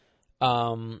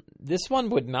 This one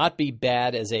would not be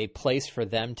bad as a place for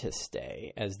them to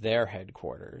stay as their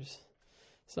headquarters.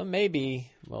 So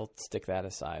maybe we'll stick that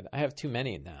aside. I have too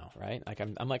many now, right? Like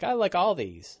I'm like, I like all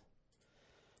these.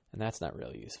 And that's not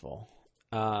really useful.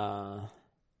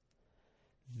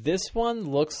 This one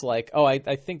looks like... Oh, I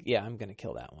think... Yeah, I'm going to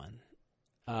kill that one.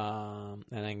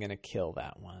 And I'm going to kill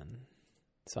that one.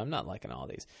 So I'm not liking all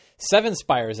these. 7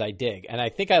 Spires I dig. And I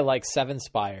think I like 7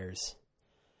 Spires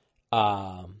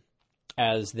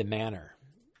as the manor.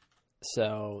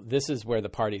 So this is where the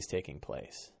party's taking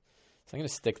place. So I'm going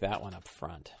to stick that one up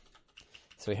front.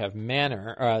 So we have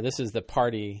manor. This is the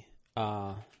party...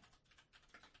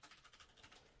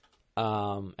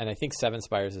 and I think 7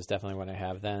 Spires is definitely what I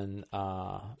have. Then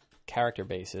character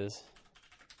bases.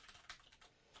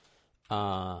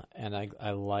 And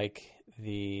I like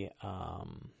the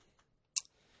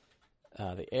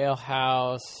ale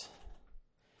house.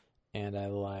 And I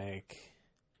like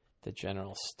the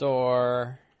general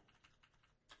store.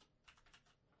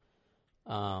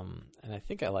 And I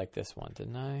think I like this one,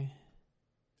 didn't I?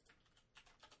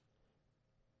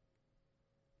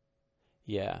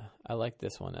 Yeah, I like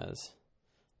this one as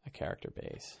a character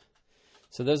base.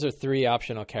 So those are 3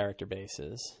 optional character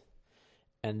bases.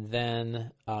 And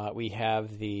then we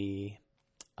have the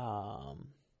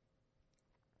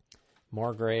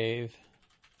Moorgrave.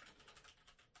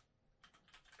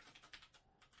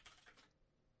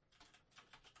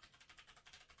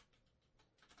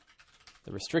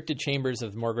 The Restricted Chambers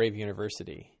of Moorgrave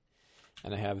University.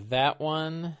 And I have that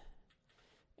one.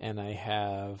 And I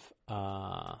have,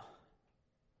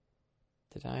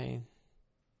 did I?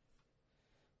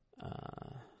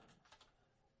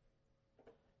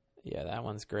 Yeah, that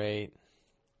one's great.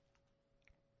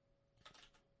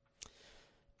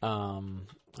 I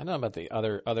don't know about the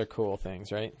other cool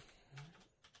things, right?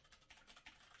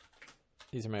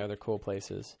 These are my other cool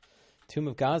places. Tomb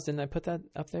of Gods, didn't I put that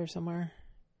up there somewhere?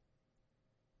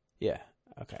 Yeah,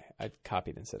 okay. I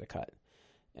copied instead of cut.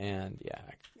 And yeah,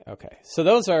 okay. So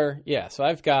those are, yeah, so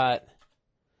I've got,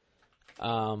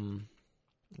 I'm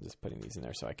just putting these in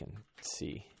there so I can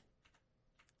see.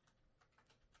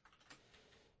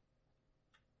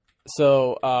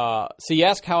 So you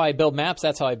ask how I build maps.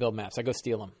 That's how I build maps. I go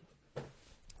steal them.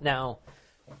 Now,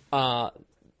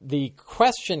 the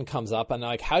question comes up, and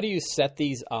like, how do you set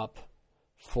these up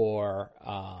for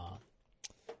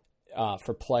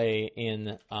play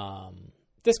in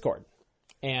Discord?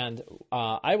 And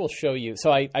I will show you.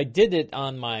 So I did it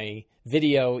on my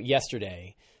video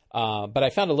yesterday. But I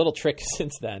found a little trick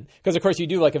since then, because of course you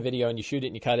do like a video and you shoot it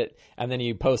and you cut it and then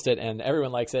you post it and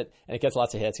everyone likes it and it gets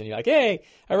lots of hits and you're like, hey,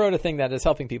 I wrote a thing that is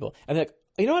helping people. And they're like,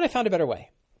 you know what? I found a better way.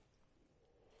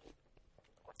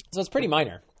 So it's pretty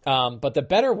minor. But the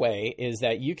better way is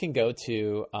that you can go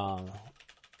to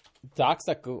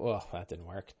docs.google. Oh, that didn't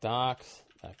work.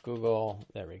 Docs.google.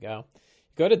 There we go.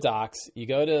 Go to docs. You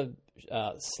go to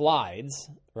slides,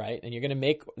 right? And you're going to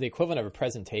make the equivalent of a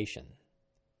presentation.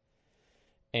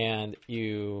 And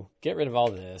you get rid of all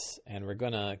of this, and we're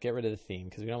going to get rid of the theme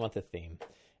because we don't want the theme.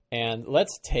 And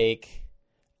let's take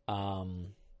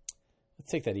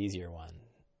that easier one.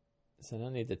 So I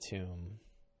don't need the tomb.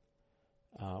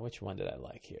 Which one did I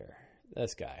like here?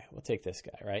 This guy. We'll take this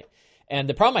guy, right? And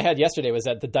the problem I had yesterday was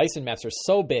that the Dyson maps are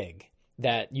so big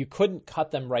that you couldn't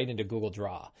cut them right into Google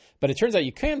Draw. But it turns out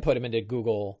you can put them into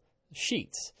Google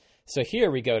Sheets. So here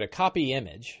we go to copy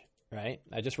image. Right?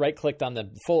 I just right-clicked on I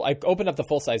opened up the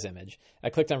full-size image. I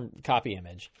clicked on copy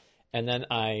image, and then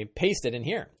I paste it in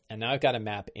here. And now I've got a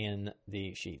map in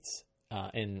the sheets,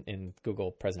 in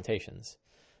Google Presentations.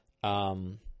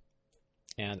 And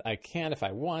I can, if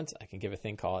I want, I can give a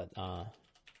thing, call it,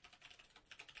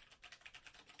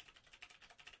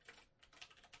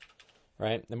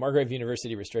 right? The Moorgrave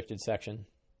University restricted section.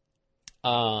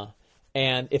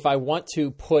 And if I want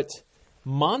to put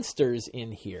monsters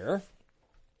in here,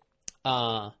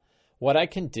 what I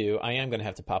can do, I am going to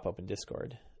have to pop open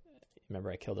Discord.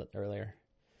 Remember I killed it earlier.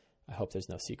 I hope there's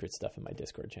no secret stuff in my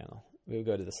Discord channel. We will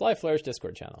go to the Sly Flourish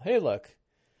Discord channel. Hey, look,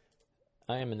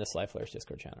 I am in the Sly Flourish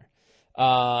Discord channel.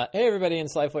 Hey, everybody in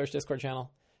Sly Flourish Discord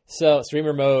channel. So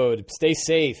streamer mode, stay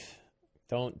safe.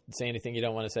 Don't say anything you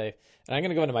don't want to say. And I'm going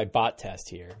to go into my bot test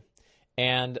here.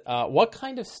 And what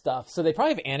kind of stuff? So they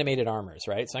probably have animated armors,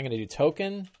 right? So I'm going to do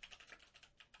token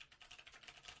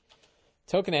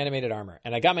animated armor.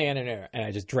 And I got my animated armor. And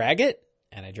I just drag it.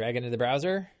 And I drag it into the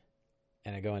browser.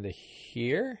 And I go into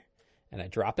here. And I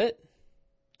drop it.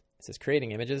 It says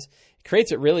creating images. It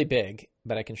creates it really big.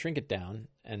 But I can shrink it down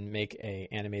and make a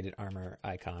animated armor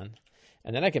icon.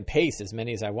 And then I can paste as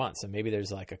many as I want. So maybe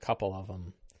there's like a couple of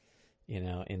them, you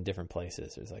know, in different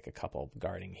places. There's like a couple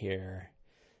guarding here.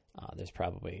 There's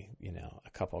probably, you know, a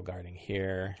couple guarding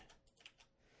here.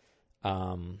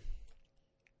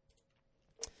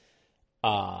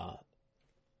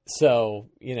 So,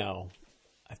 you know,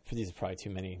 these are probably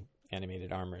too many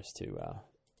animated armors to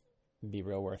be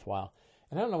real worthwhile.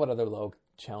 And I don't know what other low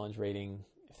challenge rating,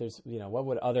 if there's, you know, what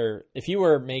would other, if you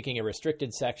were making a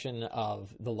restricted section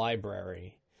of the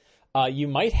library, you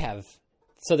might have,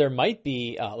 so there might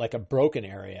be like a broken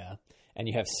area and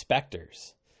you have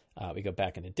specters. We go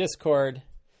back into Discord,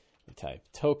 we type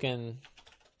token.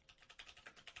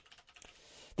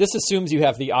 This assumes you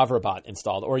have the Avrabot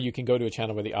installed, or you can go to a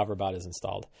channel where the Avrabot is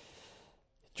installed.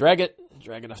 Drag it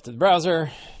off to the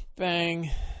browser,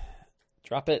 bang,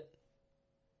 drop it.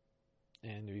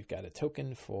 And we've got a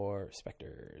token for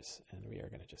specters, and we are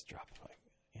going to just drop, like,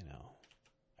 you know,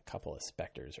 a couple of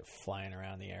specters are flying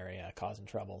around the area, causing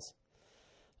troubles.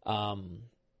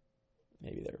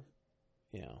 Maybe they're,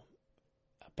 you know,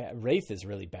 Wraith is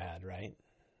really bad, right?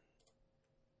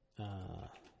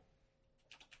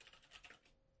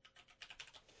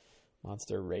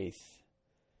 Monster Wraith.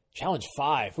 Challenge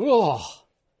 5. Ooh.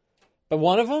 But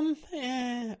one of them?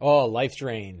 Oh, life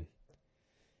drain.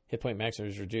 Hit point maximum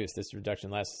is reduced. This reduction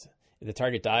lasts. The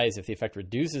target dies if the effect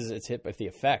reduces its hit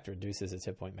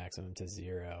point maximum to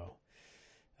 0.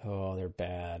 Oh, they're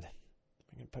bad.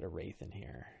 I'm going to put a Wraith in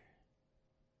here.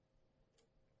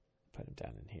 Put him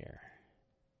down in here.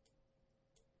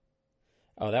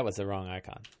 Oh, that was the wrong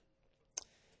icon.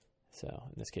 So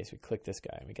in this case, we click this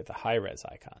guy and we get the high res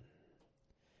icon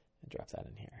and drop that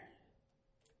in here.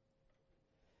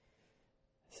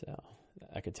 So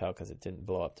I could tell because it didn't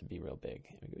blow up to be real big.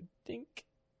 And we go dink.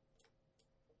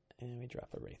 And we drop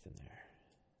a Wraith in there.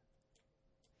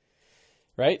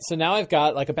 Right? So now I've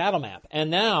got like a battle map.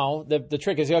 And now the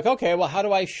trick is you're like, okay, well, how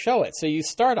do I show it? So you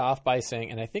start off by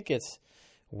saying, and I think it's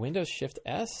Windows Shift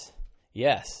S?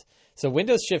 Yes. So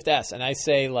Windows Shift S. And I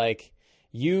say like,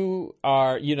 you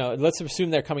are, let's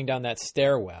assume they're coming down that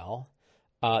stairwell.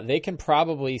 They can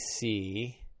probably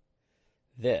see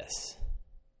this.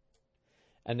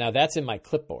 And now that's in my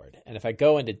clipboard. And if I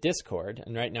go into Discord,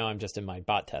 and right now I'm just in my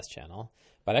bot test channel,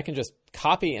 but I can just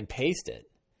copy and paste it.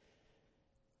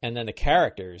 And then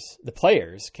the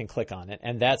players can click on it,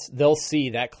 and they'll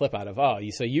see that clip out of,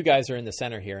 so you guys are in the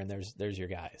center here, and there's your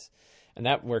guys. And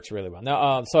that works really well.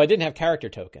 Now, so I didn't have character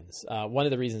tokens. One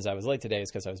of the reasons I was late today is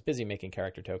because I was busy making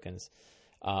character tokens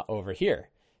over here.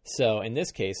 So in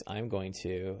this case, I'm going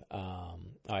to,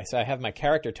 so I have my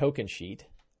character token sheet.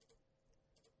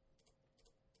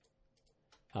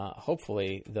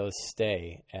 Hopefully those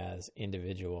stay as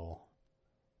individual.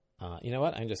 You know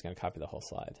what? I'm just going to copy the whole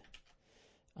slide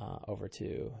over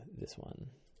to this one.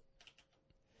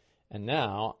 And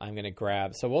now I'm going to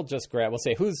grab, so we'll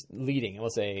say who's leading. We'll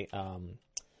say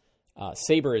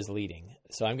Saber is leading.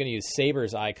 So I'm going to use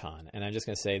Saber's icon. And I'm just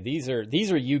going to say, these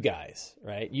are you guys,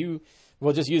 right?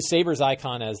 We'll just use Saber's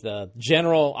icon as the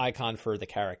general icon for the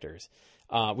characters.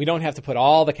 We don't have to put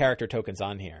all the character tokens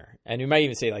on here. And we might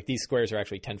even say like these squares are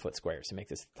actually 10-foot squares to make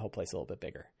this whole place a little bit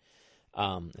bigger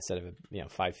instead of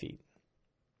 5 feet.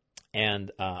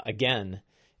 And again,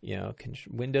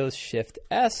 Windows Shift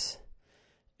S,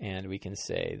 and we can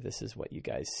say this is what you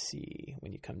guys see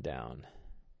when you come down.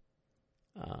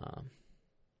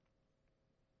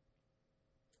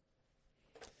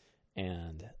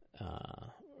 And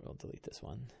we'll delete this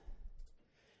one.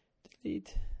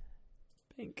 Delete.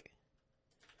 Pink.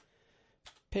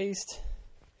 Paste.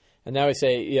 And now we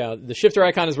say, the shifter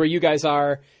icon is where you guys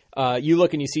are. You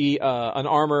look and you see an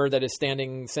armor that is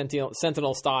standing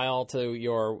sentinel style to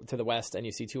the west, and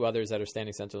you see two others that are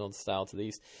standing sentinel style to the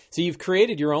east. So you've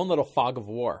created your own little fog of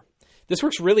war. This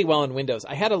works really well in Windows.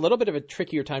 I had a little bit of a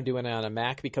trickier time doing it on a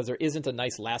Mac because there isn't a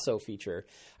nice lasso feature.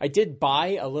 I did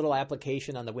buy a little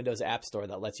application on the Windows App Store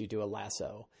that lets you do a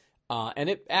lasso, and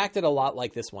it acted a lot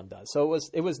like this one does. So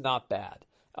it was not bad.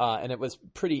 And it was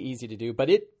pretty easy to do, but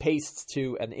it pastes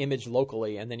to an image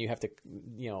locally, and then you have to,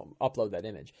 upload that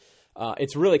image.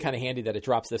 It's really kind of handy that it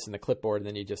drops this in the clipboard, and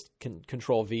then you just can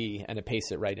Control V, and it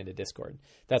pastes it right into Discord.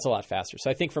 That's a lot faster.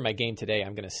 So I think for my game today,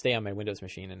 I'm going to stay on my Windows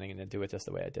machine, and I'm going to do it just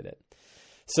the way I did it.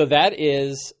 So that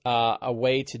is a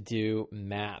way to do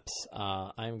maps.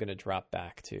 I'm going to drop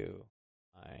back to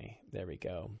there we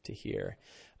go, to here,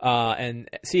 and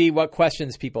see what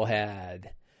questions people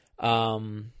had.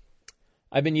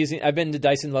 I've been to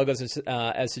Dyson Logos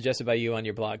as suggested by you on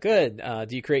your blog. Good.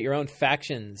 Do you create your own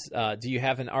factions? Do you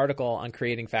have an article on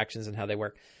creating factions and how they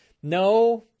work?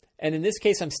 No. And in this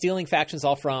case, I'm stealing factions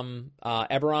all from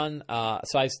Eberron.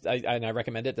 So I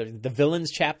recommend it. The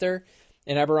villains chapter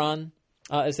in Eberron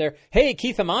is there. Hey,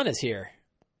 Keith Amon is here.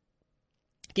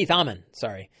 Keith Amon,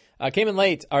 sorry. Came in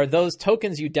late. Are those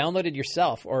tokens you downloaded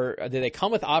yourself, or do they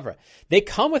come with Avra? They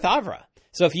come with Avra.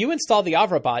 So if you install the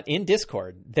Avra bot in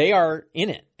Discord, they are in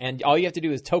it, and all you have to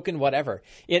do is token whatever.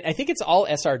 I think it's all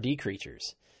SRD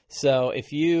creatures. So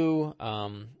if you,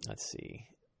 let's see.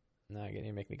 Now you're going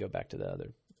to make me go back to the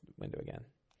other window again.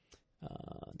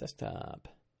 Desktop.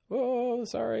 Whoa,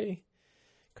 sorry.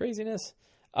 Craziness.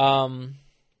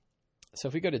 So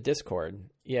if we go to Discord,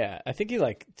 I think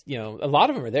a lot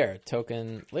of them are there.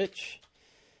 Token Lich.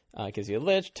 Gives you a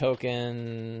Lich.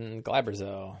 Token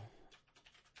Glaberzo.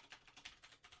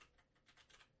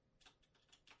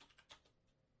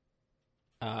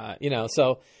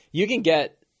 So you can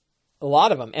get a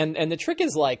lot of them. And the trick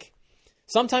is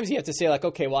sometimes you have to say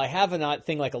okay, well, I have a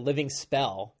thing like a living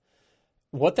spell.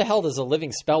 What the hell does a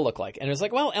living spell look like? And it's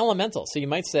elemental. So you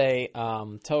might say,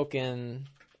 token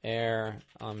air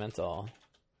elemental,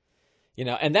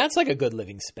 and that's a good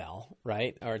living spell,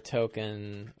 right? Or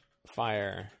token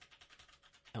fire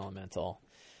elemental.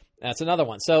 That's another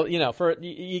one. So,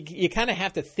 you kind of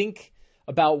have to think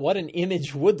about what an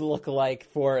image would look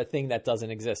like for a thing that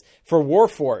doesn't exist. For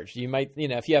Warforged, you might,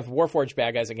 if you have Warforged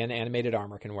bad guys, again, animated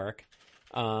armor can work.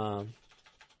 That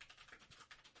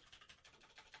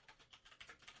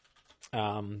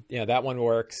one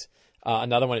works.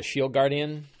 Another one is Shield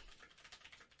Guardian.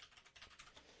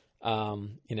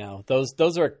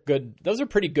 Those are good. Those are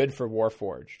pretty good for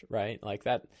Warforged, right? Like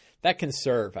that can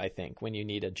serve, I think, when you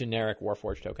need a generic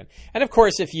Warforged token. And of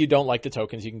course, if you don't like the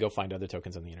tokens, you can go find other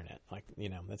tokens on the internet. Like,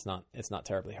 it's not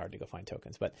terribly hard to go find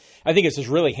tokens. But I think it's just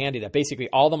really handy that basically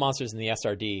all the monsters in the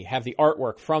SRD have the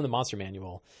artwork from the monster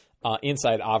manual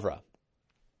inside Avra.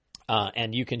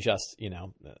 And you can just,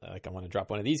 like I want to drop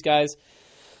one of these guys.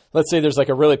 Let's say there's like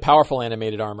a really powerful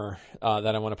animated armor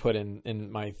that I want to put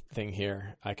in my thing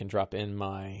here. I can drop in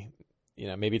my,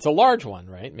 maybe it's a large one,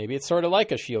 right? Maybe it's sort of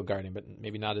like a Shield Guardian, but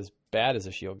maybe not as bad as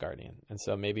a Shield Guardian. And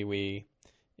so maybe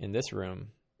in this room,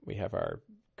 we have our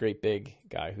great big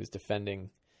guy who's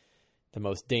defending the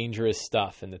most dangerous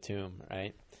stuff in the tomb,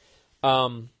 right?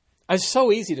 It's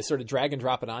so easy to sort of drag and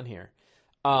drop it on here.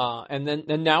 And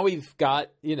then now we've got,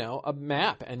 a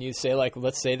map, and you say, like,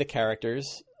 let's say the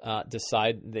characters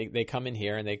decide they come in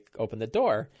here and they open the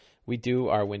door. We do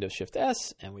our Windows Shift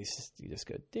S, and you just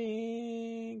go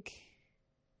dink.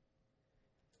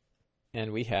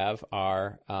 And we have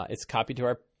our, it's copied to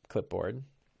our clipboard,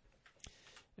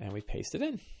 and we paste it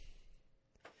in.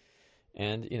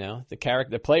 And,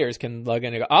 the players can log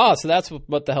in and go, so that's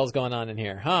what the hell's going on in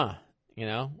here, huh?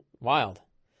 Wild.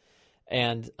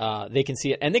 And they can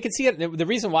see it. And they can see it. The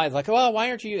reason why is like, well, why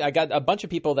aren't you? I got a bunch of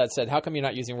people that said, how come you're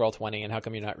not using Roll20 and how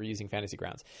come you're not using Fantasy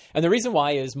Grounds? And the reason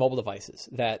why is mobile devices.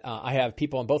 That I have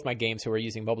people in both my games who are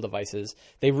using mobile devices.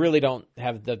 They really don't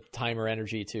have the time or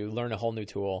energy to learn a whole new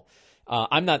tool.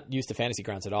 I'm not used to Fantasy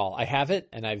Grounds at all. I have it,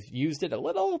 and I've used it a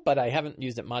little, but I haven't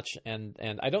used it much, and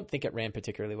I don't think it ran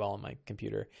particularly well on my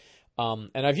computer.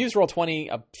 And I've used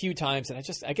Roll20 a few times, and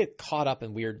I get caught up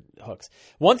in weird hooks.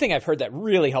 One thing I've heard that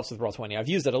really helps with Roll20, I've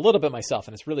used it a little bit myself,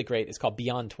 and it's really great. It's called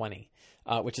Beyond 20,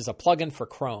 which is a plugin for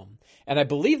Chrome. And I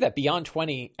believe that Beyond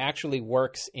 20 actually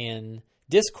works in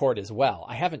Discord as well.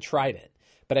 I haven't tried it,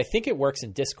 but I think it works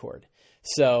in Discord.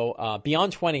 So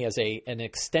Beyond 20 as an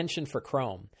extension for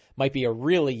Chrome might be a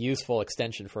really useful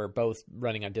extension for both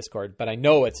running on Discord, but I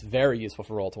know it's very useful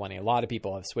for Roll20. A lot of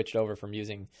people have switched over from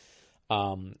using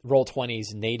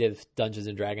Roll20's native Dungeons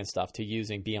and Dragons stuff to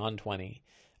using Beyond 20,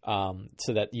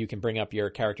 so that you can bring up your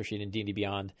character sheet in D&D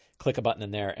Beyond, click a button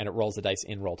in there, and it rolls the dice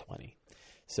in Roll20.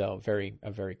 So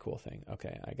a very cool thing.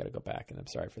 Okay, I got to go back, and I'm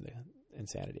sorry for the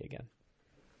insanity again.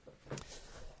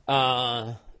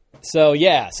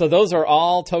 So those are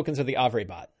all tokens of the Avre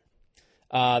bot.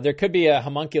 There could be a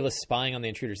homunculus spying on the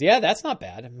intruders. Yeah, that's not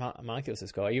bad. Homunculus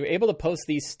is cool. Are you able to post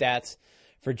these stats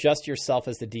for just yourself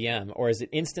as the DM, or is it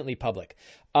instantly public?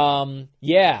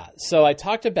 Yeah. So I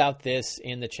talked about this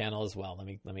in the channel as well.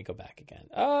 Let me go back again.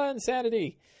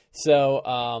 Insanity.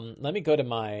 So let me go to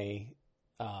my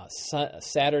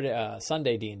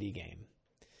Sunday D&D game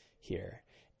here.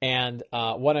 And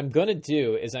what I'm going to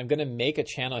do is I'm going to make a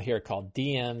channel here called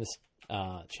DM's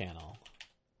channel,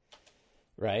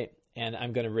 right? And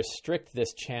I'm going to restrict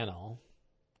this channel,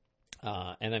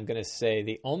 and I'm going to say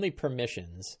the only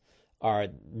permissions are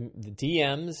the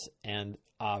DMs and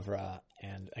Avra,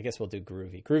 and I guess we'll do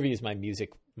Groovy. Groovy is my music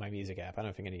app. I don't know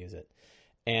if I'm going to use it.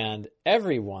 And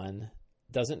everyone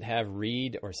doesn't have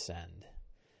read or send,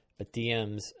 but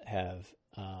DMs have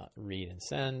read and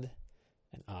send,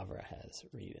 and Avra has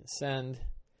read and send,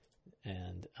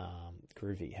 and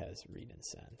Groovy has read and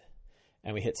send.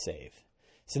 And we hit save.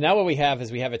 So now what we have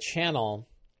is we have a channel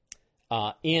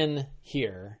in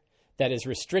here that is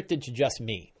restricted to just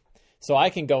me. So I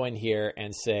can go in here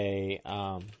and say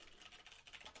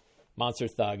Monster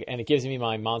Thug, and it gives me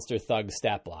my Monster Thug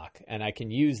stat block. And I can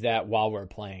use that while we're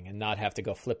playing and not have to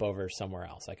go flip over somewhere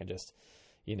else. I can just,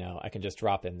 I can just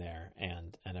drop in there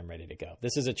and I'm ready to go.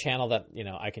 This is a channel that,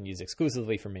 I can use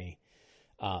exclusively for me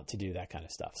to do that kind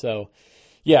of stuff. So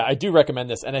yeah, I do recommend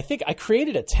this. And I think I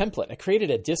created a template. I created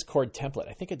a Discord template.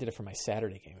 I think I did it for my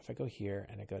Saturday game. If I go here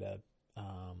and I go to,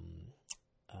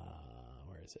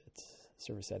 where is it?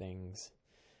 Server settings.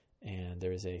 And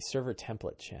there's a server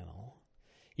template channel.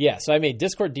 Yeah, so I made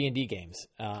Discord D&D games.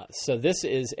 So this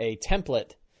is a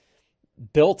template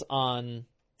built on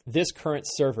this current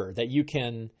server that you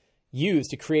can use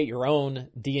to create your own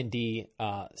D&D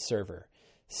server.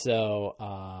 So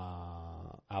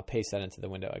I'll paste that into the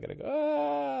window. I got to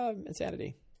go,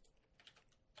 insanity.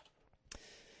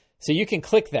 So you can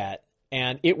click that,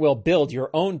 and it will build your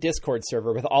own Discord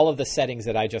server with all of the settings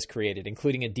that I just created,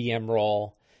 including a DM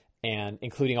role and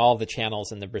including all of the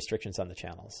channels and the restrictions on the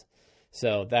channels.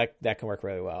 So that can work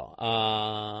really well.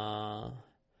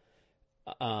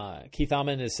 Keith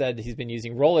Alman has said he's been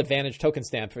using Roll Advantage Token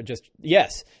Stamp for just,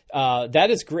 yes, that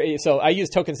is great. So I use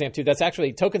Token Stamp too. That's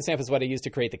actually, Token Stamp is what I use to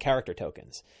create the character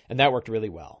tokens. And that worked really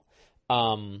well.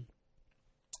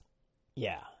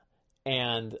 Yeah.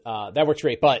 And that works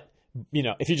great. But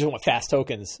if you just want fast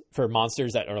tokens for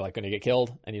monsters that are like going to get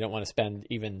killed and you don't want to spend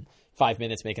even 5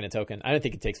 minutes making a token, I don't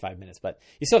think it takes 5 minutes, but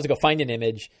you still have to go find an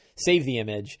image, save the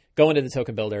image, go into the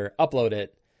token builder, upload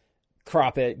it,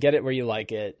 crop it, get it where you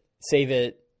like it, save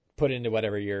it, put it into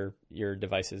whatever your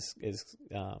device is,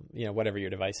 whatever your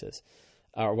device is,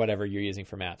 or whatever you're using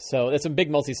for maps. So it's a big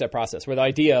multi-step process where the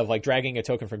idea of like dragging a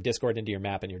token from Discord into your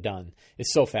map and you're done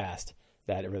is so fast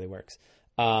that it really works.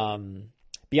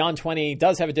 Beyond 20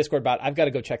 does have a Discord bot. I've got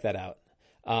to go check that out.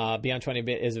 Beyond 20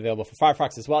 is available for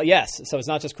Firefox as well. Yes, so it's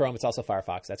not just Chrome, it's also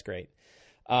Firefox. That's great.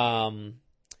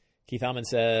 Keith Alman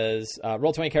says,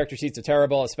 Roll20 character sheets are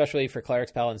terrible, especially for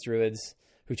clerics, paladins, druids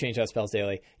who change out spells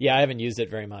daily. Yeah, I haven't used it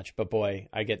very much, but boy,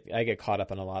 I get caught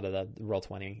up on a lot of the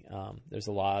Roll20. There's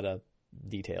a lot of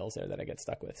details there that I get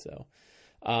stuck with. So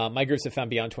my groups have found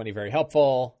Beyond 20 very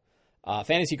helpful.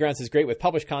 Fantasy Grounds is great with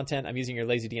published content. I'm using your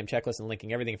Lazy DM checklist and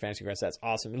linking everything in Fantasy Grounds. That's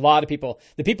awesome. A lot of people,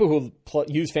 the people who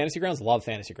use Fantasy Grounds love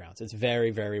Fantasy Grounds. It's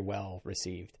very, very well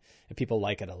received and people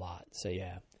like it a lot. So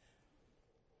yeah.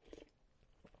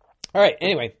 All right.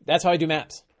 Anyway, that's how I do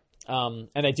maps. And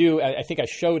I think I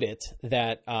showed it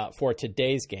that, for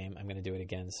today's game, I'm going to do it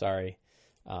again. Sorry.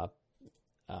 That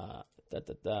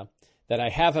I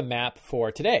have a map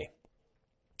for today.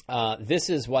 This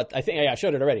is what I think I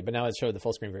showed it already, but now I showed the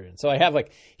full screen version. So I have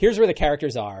here's where the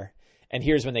characters are and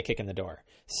here's when they kick in the door.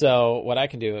 So what I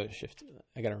can do is shift.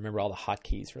 I got to remember all the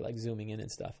hotkeys for zooming in and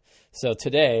stuff. So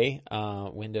today,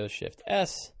 Windows Shift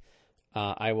S,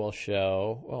 I will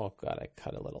show, oh God, I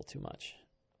cut a little too much.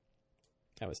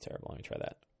 That was terrible. Let me try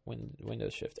that.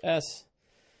 Windows Shift S.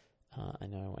 I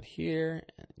know I went here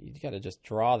and you got to just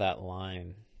draw that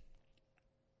line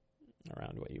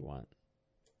around what you want.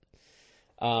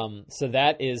 So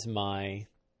that is when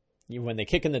they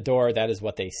kick in the door, that is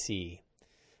what they see.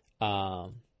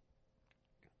 Let's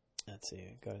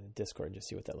see, go to the Discord and just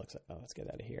see what that looks like. Oh, let's get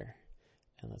out of here.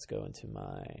 And let's go into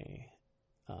my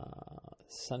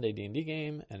Sunday D&D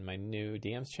game and my new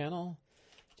DMs channel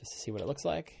just to see what it looks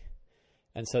like.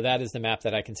 And so that is the map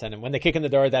that I can send them. When they kick in the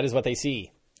door, that is what they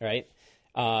see, right?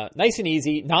 Nice and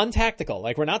easy, non-tactical.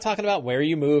 We're not talking about where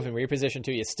you move and where you're positioned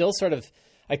to. It's still sort of,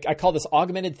 I call this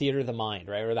augmented theater of the mind,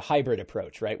 right? Or the hybrid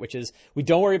approach, right? Which is we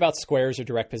don't worry about squares or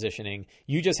direct positioning.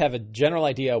 You just have a general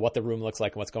idea of what the room looks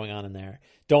like and what's going on in there.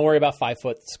 Don't worry about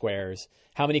 5-foot squares.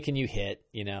 How many can you hit?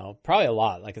 Probably a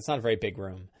lot. It's not a very big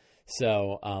room.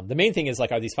 So the main thing is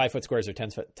are these 5-foot squares or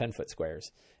 10-foot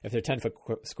squares? If they're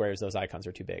 10-foot squares, those icons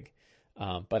are too big.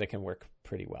 But it can work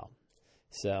pretty well.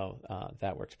 So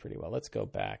that works pretty well. Let's go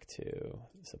back to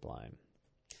Sublime.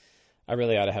 I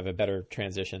really ought to have a better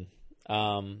transition.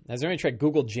 Has anyone tried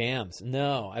Google Jams?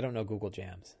 No, I don't know Google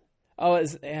Jams. Oh, I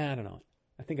don't know.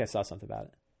 I think I saw something about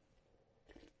it.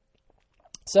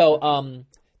 So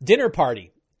dinner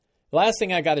party. The last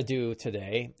thing I got to do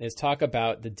today is talk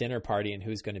about the dinner party and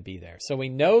who's going to be there. So we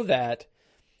know that,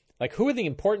 who are the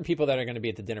important people that are going to be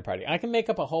at the dinner party? I can make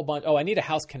up a whole bunch. Oh, I need a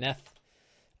House Kenneth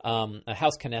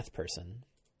person.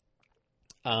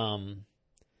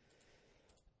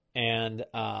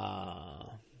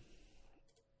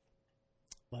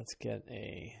 Let's get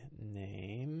a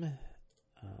name.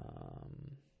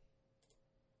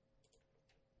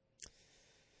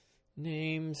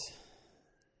 Names.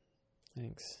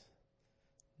 Thanks.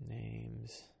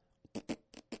 Names.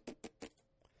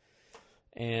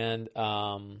 And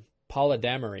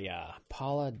Polydamria.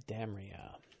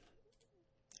 Polydamria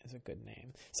is a good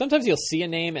name. Sometimes you'll see a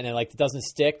name and it doesn't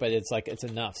stick, but it's it's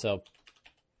enough. So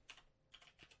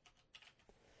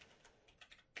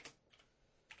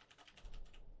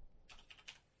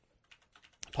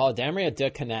Polydamria de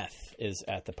Kenneth is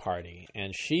at the party,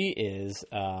 and she is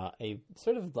a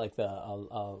sort of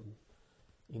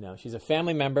she's a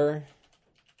family member.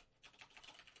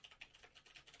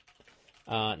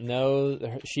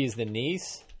 She's the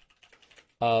niece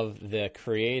of the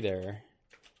creator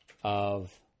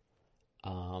of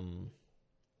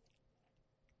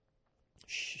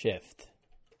Shift.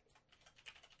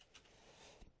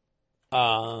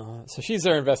 So she's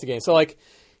there investigating. So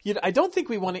I don't think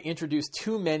we want to introduce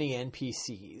too many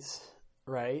NPCs,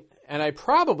 right? And I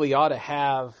probably ought to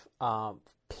have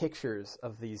pictures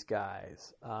of these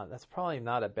guys. That's probably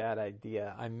not a bad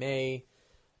idea. I may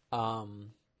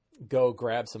go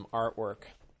grab some artwork.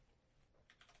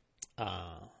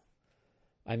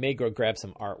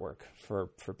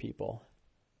 For people,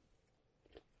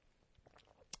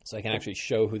 so I can actually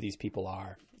show who these people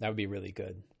are. That would be really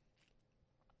good.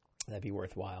 That'd be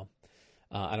worthwhile.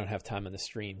 I don't have time on the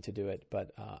stream to do it,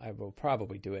 but I will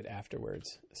probably do it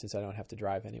afterwards since I don't have to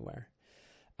drive anywhere.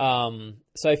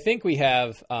 So I think we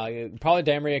have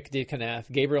Polydamric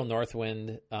Decanaf, Gabriel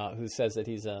Northwind, who says that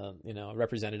he's a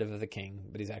representative of the king,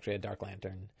 but he's actually a Dark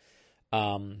Lantern.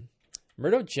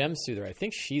 Murdo Gemsoother, I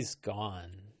think she's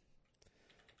gone.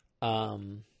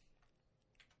 And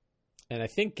I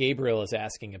think Gabriel is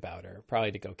asking about her,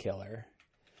 probably to go kill her.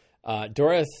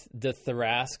 Dorith the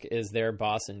Thrask is their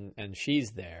boss, and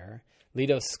she's there.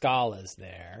 Leto Skal is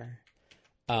there.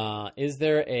 Is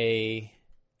there a...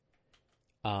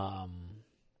 so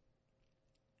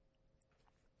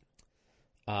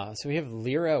we have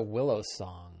Lyra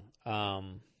Willowsong.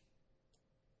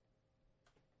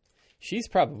 She's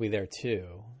probably there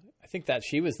too. I think that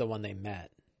she was the one they met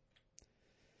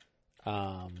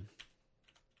a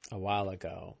while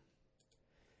ago.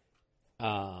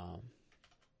 I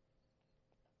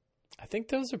think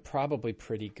those are probably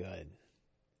pretty good.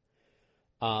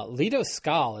 Leto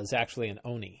Skal is actually an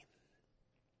Oni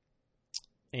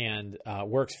and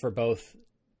works for both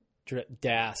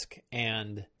Dask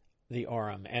and the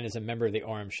Aurum, and is a member of the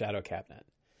Aurum Shadow Cabinet,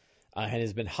 and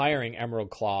has been hiring Emerald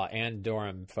Claw and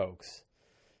Dorum folks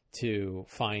to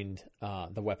find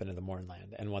the Weapon of the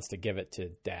Mornland, and wants to give it to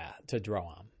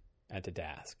Droam and to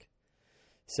Dask.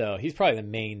 So he's probably the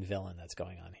main villain that's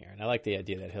going on here, and I like the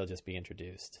idea that he'll just be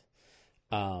introduced.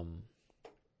 So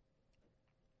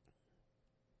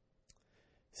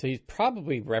he's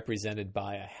probably represented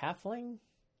by a halfling,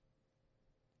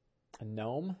 a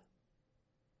gnome.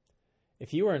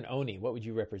 If you were an Oni, what would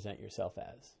you represent yourself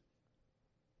as?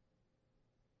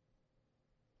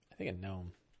 I think a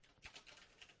gnome.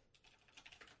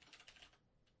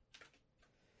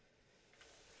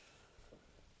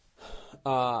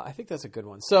 I think that's a good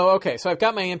one. So, okay, so I've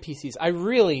got my NPCs. I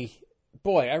really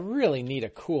need a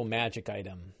cool magic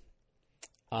item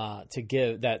to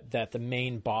give that the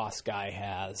main boss guy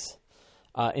has.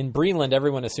 In Breland,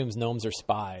 everyone assumes gnomes are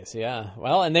spies. Yeah,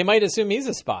 well, and they might assume he's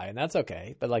a spy, and that's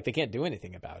okay. But they can't do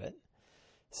anything about it.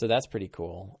 So that's pretty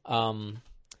cool.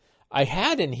 I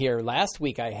had in here last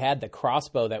week. I had the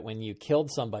crossbow that when you killed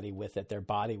somebody with it, their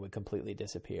body would completely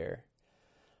disappear.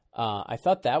 I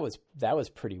thought that was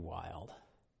pretty wild.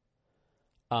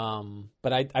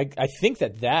 But I think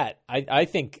I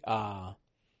think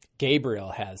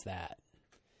Gabriel has that,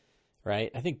 right?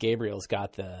 I think Gabriel's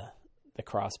got the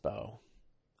crossbow.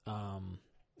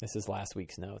 This is last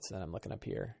week's notes that I'm looking up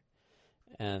here.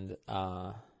 And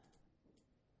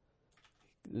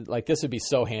this would be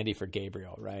so handy for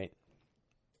Gabriel, right?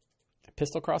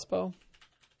 Pistol crossbow?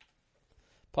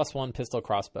 +1 pistol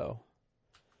crossbow.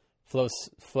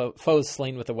 Foes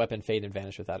slain with a weapon fade and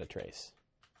vanish without a trace.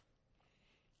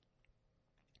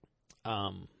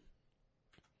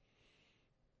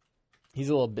 He's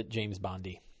a little bit James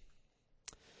Bondy.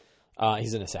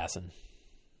 He's an assassin.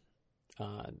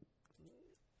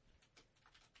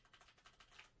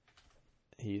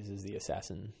 He uses the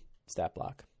assassin stat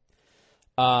block.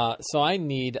 So I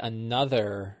need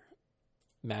another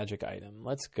magic item.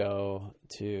 Let's go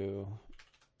to...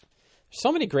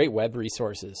 So many great web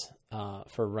resources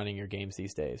for running your games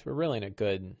these days. We're really in a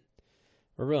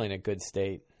good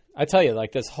state. I tell you,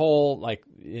 this whole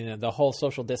the whole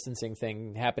social distancing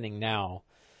thing happening now,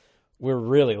 we're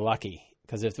really lucky,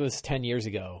 because if it was 10 years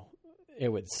ago, it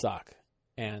would suck.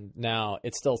 And now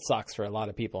it still sucks for a lot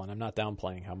of people, and I'm not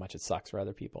downplaying how much it sucks for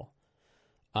other people.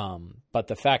 But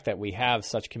the fact that we have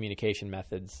such communication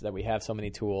methods, that we have so many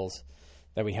tools,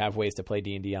 that we have ways to play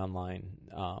D&D online,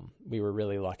 we were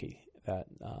really lucky that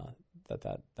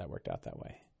worked out that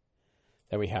way.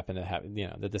 That we happen to have,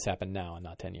 that this happened now and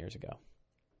not 10 years ago.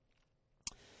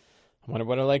 I wonder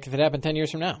what it'll like if it happened 10 years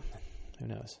from now. Who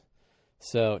knows?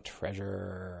 So,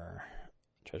 treasure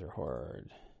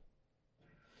hoard.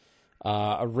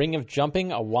 A ring of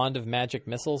jumping, a wand of magic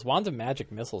missiles. Wands of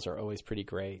magic missiles are always pretty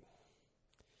great.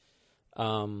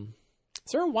 Is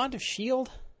there a wand of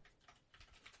shield?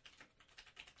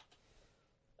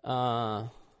 I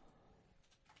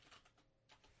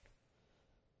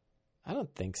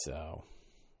don't think so.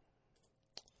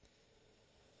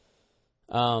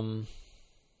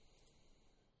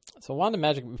 So wand of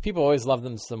magic, people always love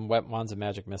them some wands of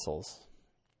magic missiles.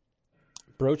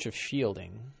 Brooch of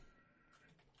shielding.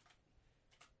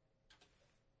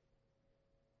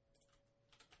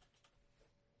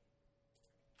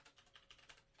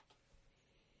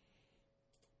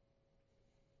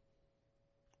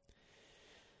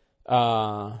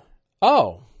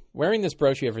 Wearing this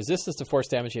brooch, you have resistance to force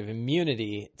damage. You have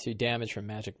immunity to damage from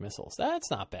magic missiles. That's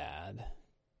not bad.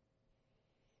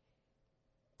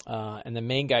 And the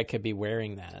main guy could be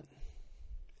wearing that.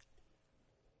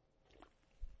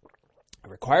 It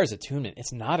requires attunement.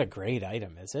 It's not a great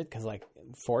item, is it? Because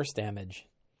force damage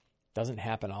doesn't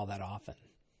happen all that often.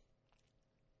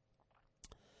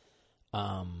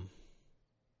 But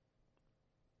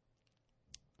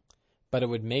it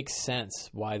would make sense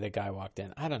why the guy walked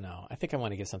in. I don't know. I think I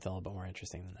want to get something a little bit more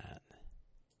interesting than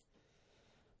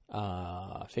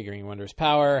that. Figuring Wondrous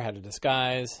Power, How to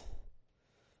Disguise.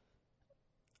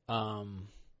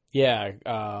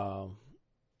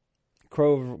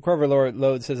 Crover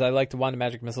Load says, I like the Wanda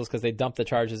Magic Missiles because they dump the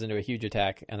charges into a huge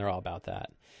attack, and they're all about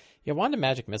that. Yeah, Wanda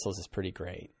Magic Missiles is pretty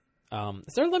great.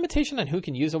 Is there a limitation on who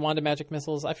can use a Wanda Magic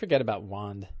Missiles? I forget about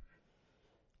Wand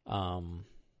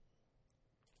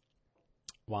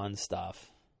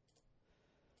stuff.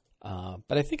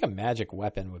 But I think a magic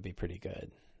weapon would be pretty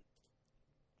good.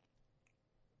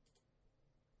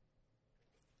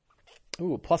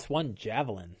 Ooh, +1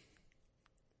 javelin.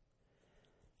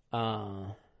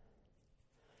 A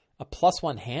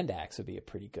 +1 hand axe would be a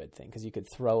pretty good thing because you could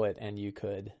throw it and you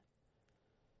could.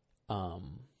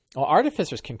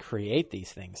 Artificers can create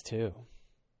these things too.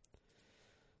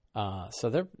 So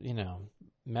they're,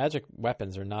 magic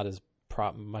weapons are not as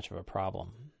much of a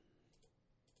problem.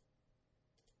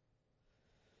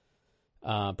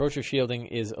 Broocher shielding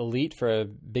is elite for a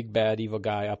big bad evil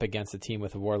guy up against a team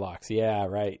with the warlocks. Yeah,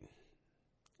 right.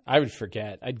 I would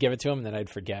forget. I'd give it to him, and then I'd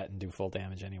forget and do full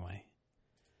damage anyway.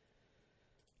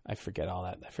 I forget all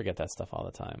that. I forget that stuff all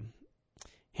the time.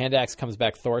 Hand axe comes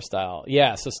back Thor style.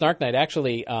 Yeah, so Snark Knight,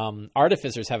 actually,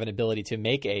 artificers have an ability to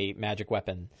make a magic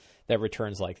weapon that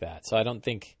returns like that. So I don't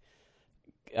think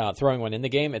throwing one in the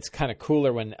game, it's kind of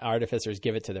cooler when artificers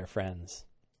give it to their friends.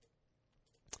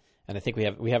 And I think we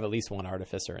have at least one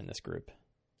artificer in this group.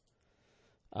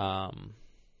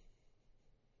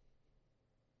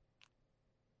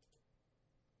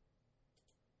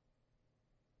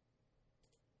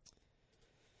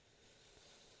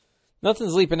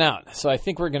 Nothing's leaping out, so I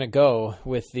think we're going to go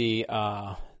with the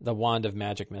Wand of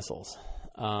Magic Missiles.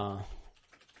 I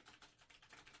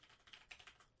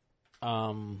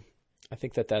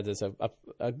think that is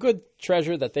a good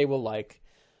treasure that they will like.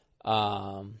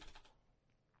 I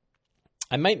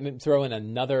might throw in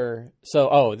another.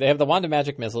 So, they have the Wand of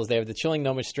Magic Missiles. They have the Chilling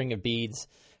Gnomish String of Beads,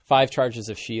 5 charges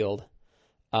of shield.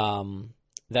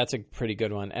 That's a pretty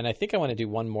good one. And I think I want to do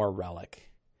one more relic.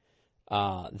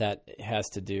 That has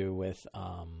to do with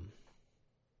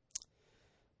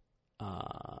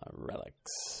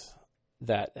relics.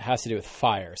 That has to do with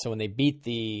fire. So when they beat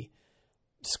the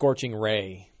Scorching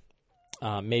Ray,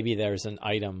 maybe there's an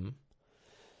item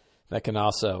that can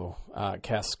also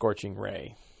cast Scorching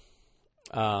Ray.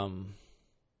 So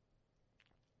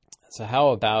how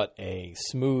about a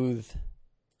smooth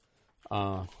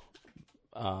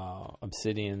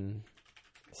obsidian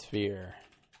sphere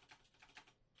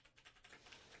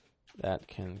that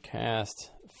can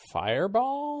cast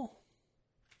Fireball?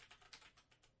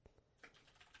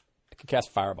 It can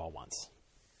cast Fireball once.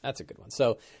 That's a good one.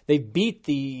 So they beat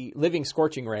the living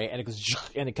Scorching Ray, and it goes,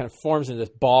 and it kind of forms into this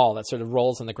ball that sort of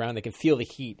rolls on the ground. They can feel the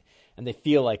heat, and they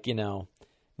feel like,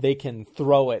 they can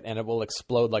throw it, and it will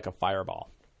explode like a fireball.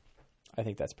 I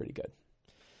think that's pretty good.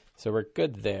 So we're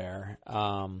good there.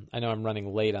 I know I'm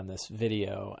running late on this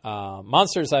video.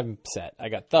 Monsters, I'm set. I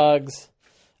got Thugs.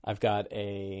 I've got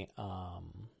a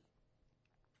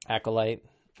Acolyte.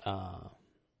 The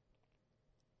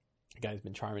guy's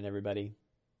been charming everybody.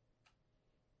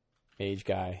 Mage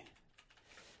guy.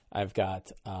 I've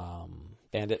got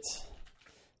Bandits,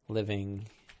 Living,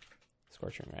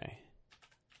 Scorching Ray.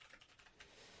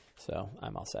 So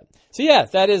I'm all set. So yeah,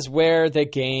 that is where the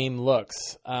game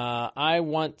looks. I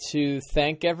want to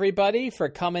thank everybody for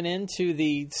coming into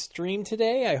the stream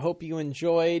today. I hope you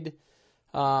enjoyed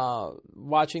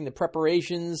watching the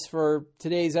preparations for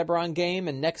today's Eberron game,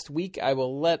 and next week I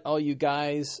will let all you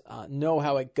guys know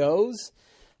how it goes.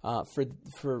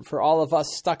 For all of us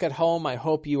stuck at home, I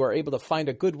hope you are able to find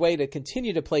a good way to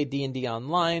continue to play D&D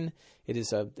online.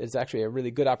 It's actually a really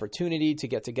good opportunity to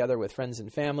get together with friends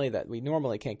and family that we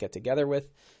normally can't get together with.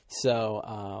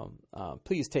 So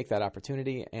please take that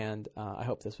opportunity, and I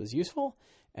hope this was useful.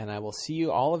 And I will see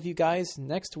all of you guys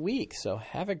next week. So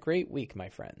have a great week, my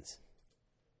friends.